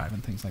that one drive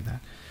and things like that.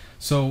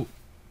 So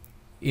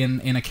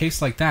in a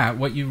case like that,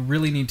 what you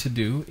really need to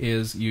do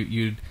is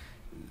you'd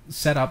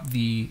set up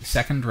the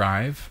second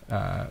drive,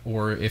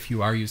 or if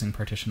you are using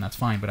partition, that's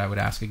fine, but I would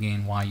ask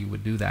again why you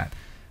would do that,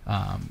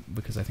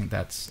 because I think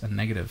that's a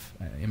negative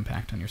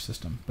impact on your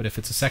system. But if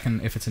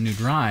it's a new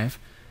drive,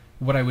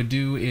 what I would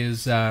do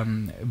is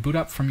boot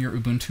up from your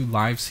Ubuntu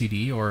Live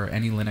CD or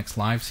any Linux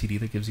Live CD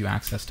that gives you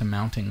access to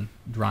mounting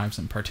drives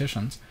and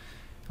partitions.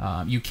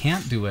 You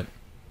can't do it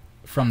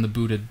from the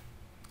booted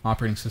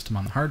operating system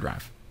on the hard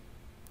drive,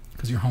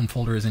 because your home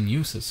folder is in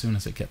use as soon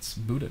as it gets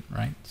booted,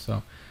 right?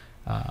 So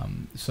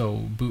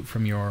boot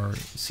from your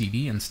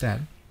CD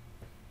instead.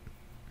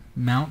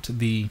 Mount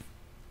the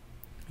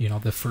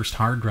first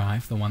hard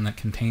drive, the one that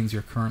contains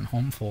your current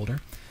home folder,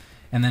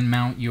 and then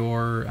mount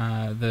your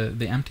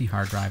the empty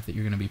hard drive that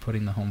you're going to be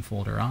putting the home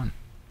folder on.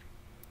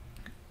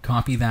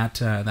 Copy that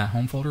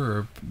home folder,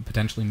 or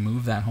potentially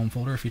move that home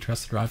folder if you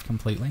trust the drive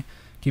completely.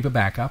 Keep a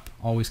backup.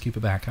 Always keep a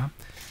backup.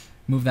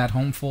 Move that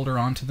home folder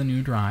onto the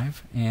new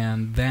drive,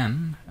 and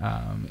then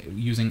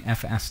using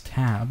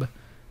fstab,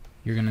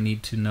 you're going to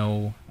need to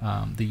know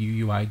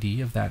the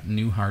UUID of that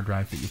new hard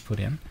drive that you put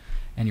in,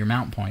 and your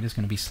mount point is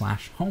going to be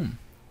 /home.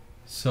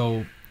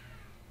 So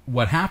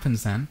what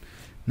happens then?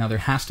 Now there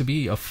has to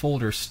be a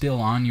folder still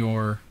on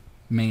your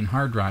main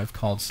hard drive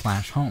called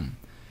 /home,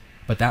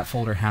 but that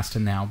folder has to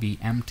now be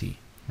empty,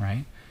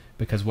 right?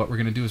 Because what we're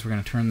going to do is we're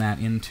going to turn that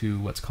into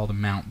what's called a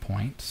mount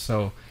point.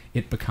 So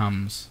it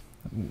becomes,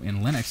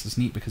 in Linux, it's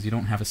neat because you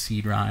don't have a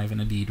C drive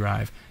and a D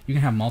drive. You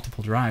can have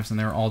multiple drives, and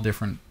they're all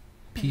different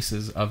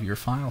pieces of your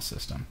file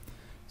system.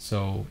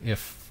 So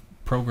if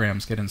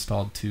programs get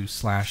installed to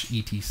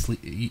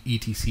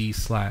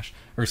 /etc/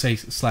 or say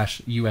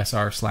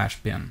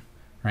 /usr/bin,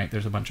 right?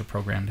 There's a bunch of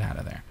program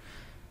data there.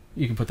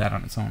 You can put that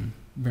on its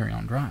very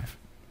own drive.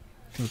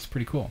 So it's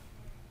pretty cool.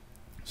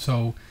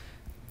 So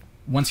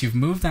once you've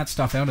moved that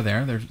stuff out of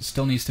there, there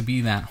still needs to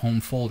be that home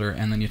folder,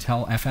 and then you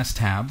tell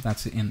fstab,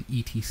 that's in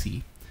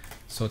etc.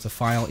 So it's a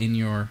file in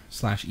your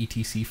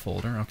 /etc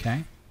folder,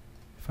 okay?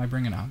 If I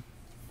bring it up.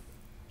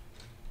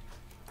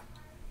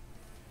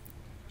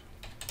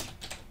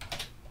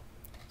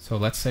 So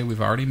let's say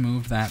we've already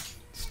moved that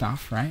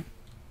stuff, right?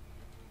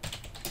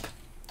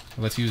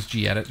 Let's use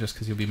gedit just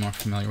because you'll be more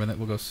familiar with it.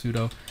 We'll go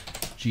sudo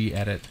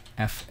gedit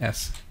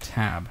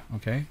fstab,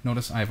 okay?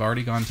 Notice I've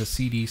already gone to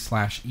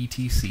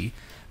cd/etc,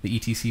 the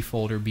etc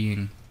folder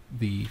being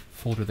the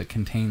folder that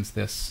contains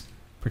this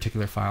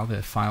particular file,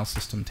 the file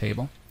system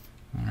table,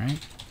 all right?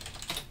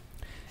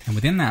 And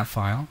within that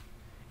file,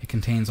 it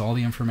contains all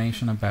the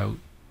information about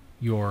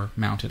your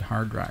mounted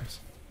hard drives.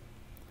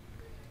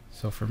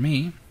 So for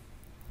me,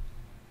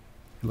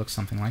 it looks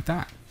something like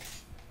that,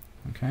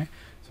 okay?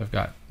 So I've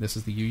got, this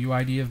is the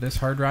UUID of this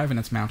hard drive, and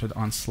it's mounted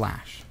on /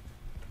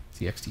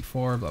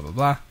 ext4, blah, blah,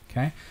 blah,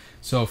 okay?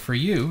 So for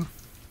you,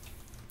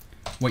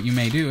 what you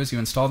may do is you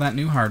install that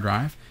new hard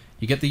drive,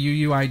 you get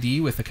the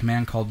UUID with a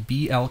command called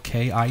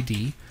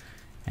blkid,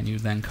 and you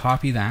then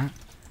copy that,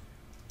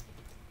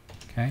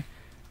 okay?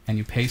 And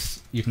you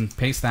can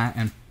paste that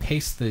and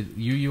paste the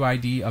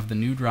UUID of the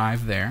new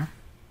drive there,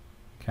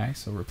 okay?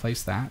 So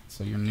replace that,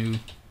 so your new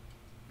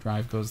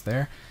drive goes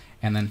there,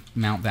 and then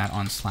mount that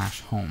on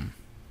 /home,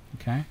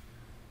 okay?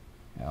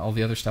 All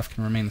the other stuff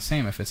can remain the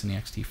same if it's in the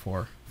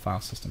ext4 file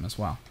system as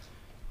well,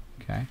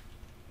 okay?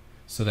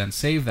 So then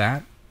save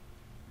that,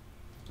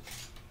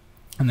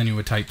 and then you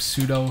would type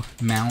sudo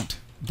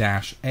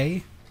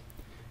mount-a,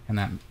 and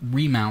that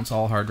remounts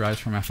all hard drives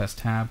from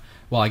fstab.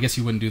 Well, I guess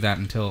you wouldn't do that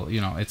until,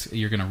 you're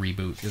going to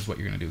reboot is what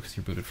you're going to do, because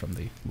you're booted from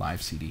the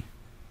live CD.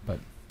 But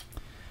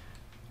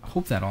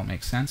hope that all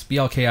makes sense.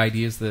 BLKID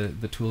is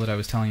the tool that I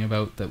was telling you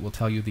about that will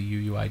tell you the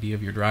UUID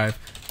of your drive.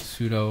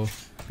 Sudo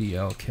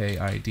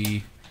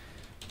BLKID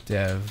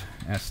dev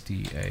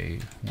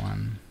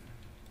SDA1,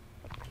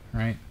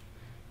 right?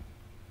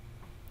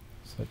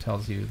 So it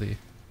tells you the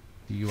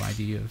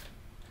UID of,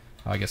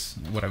 I guess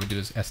what I would do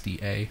is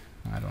SDA,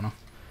 I don't know.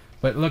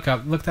 But look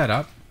that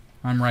up.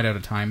 I'm right out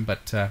of time,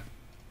 but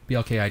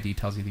BLKID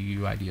tells you the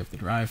UID of the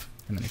drive,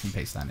 and then you can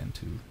paste that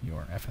into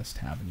your FS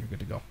tab and you're good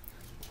to go.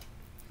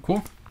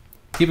 Cool.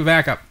 Keep a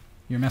backup.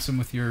 You're messing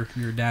with your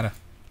data.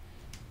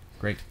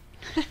 Great.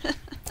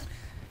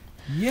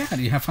 Yeah,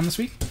 do you have fun this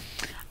week?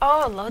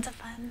 Oh, loads of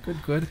fun.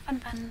 Good.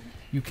 Fun.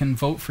 You can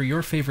vote for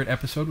your favorite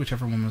episode,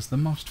 whichever one was the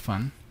most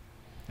fun,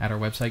 at our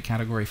website,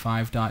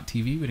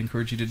 category5.tv. We'd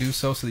encourage you to do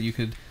so that you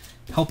could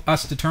help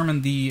us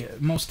determine the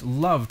most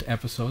loved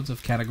episodes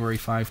of Category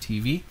 5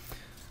 TV.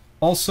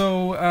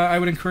 Also, I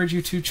would encourage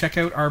you to check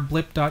out our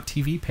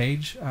blip.tv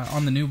page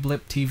on the new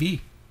Blip TV.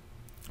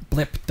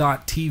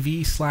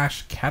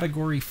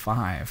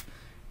 blip.tv/category5.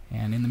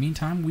 And in the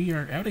meantime, we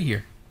are out of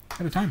here.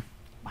 Out of time.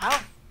 Wow.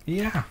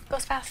 Yeah.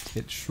 Goes fast.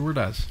 It sure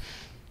does.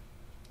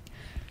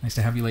 Nice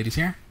to have you ladies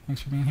here.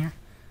 Thanks for being here.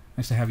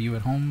 Nice to have you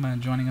at home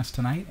joining us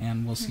tonight,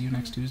 and we'll see you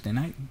next Tuesday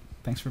night.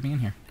 Thanks for being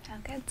here.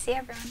 Sounds good. See you,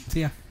 everyone.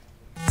 See ya.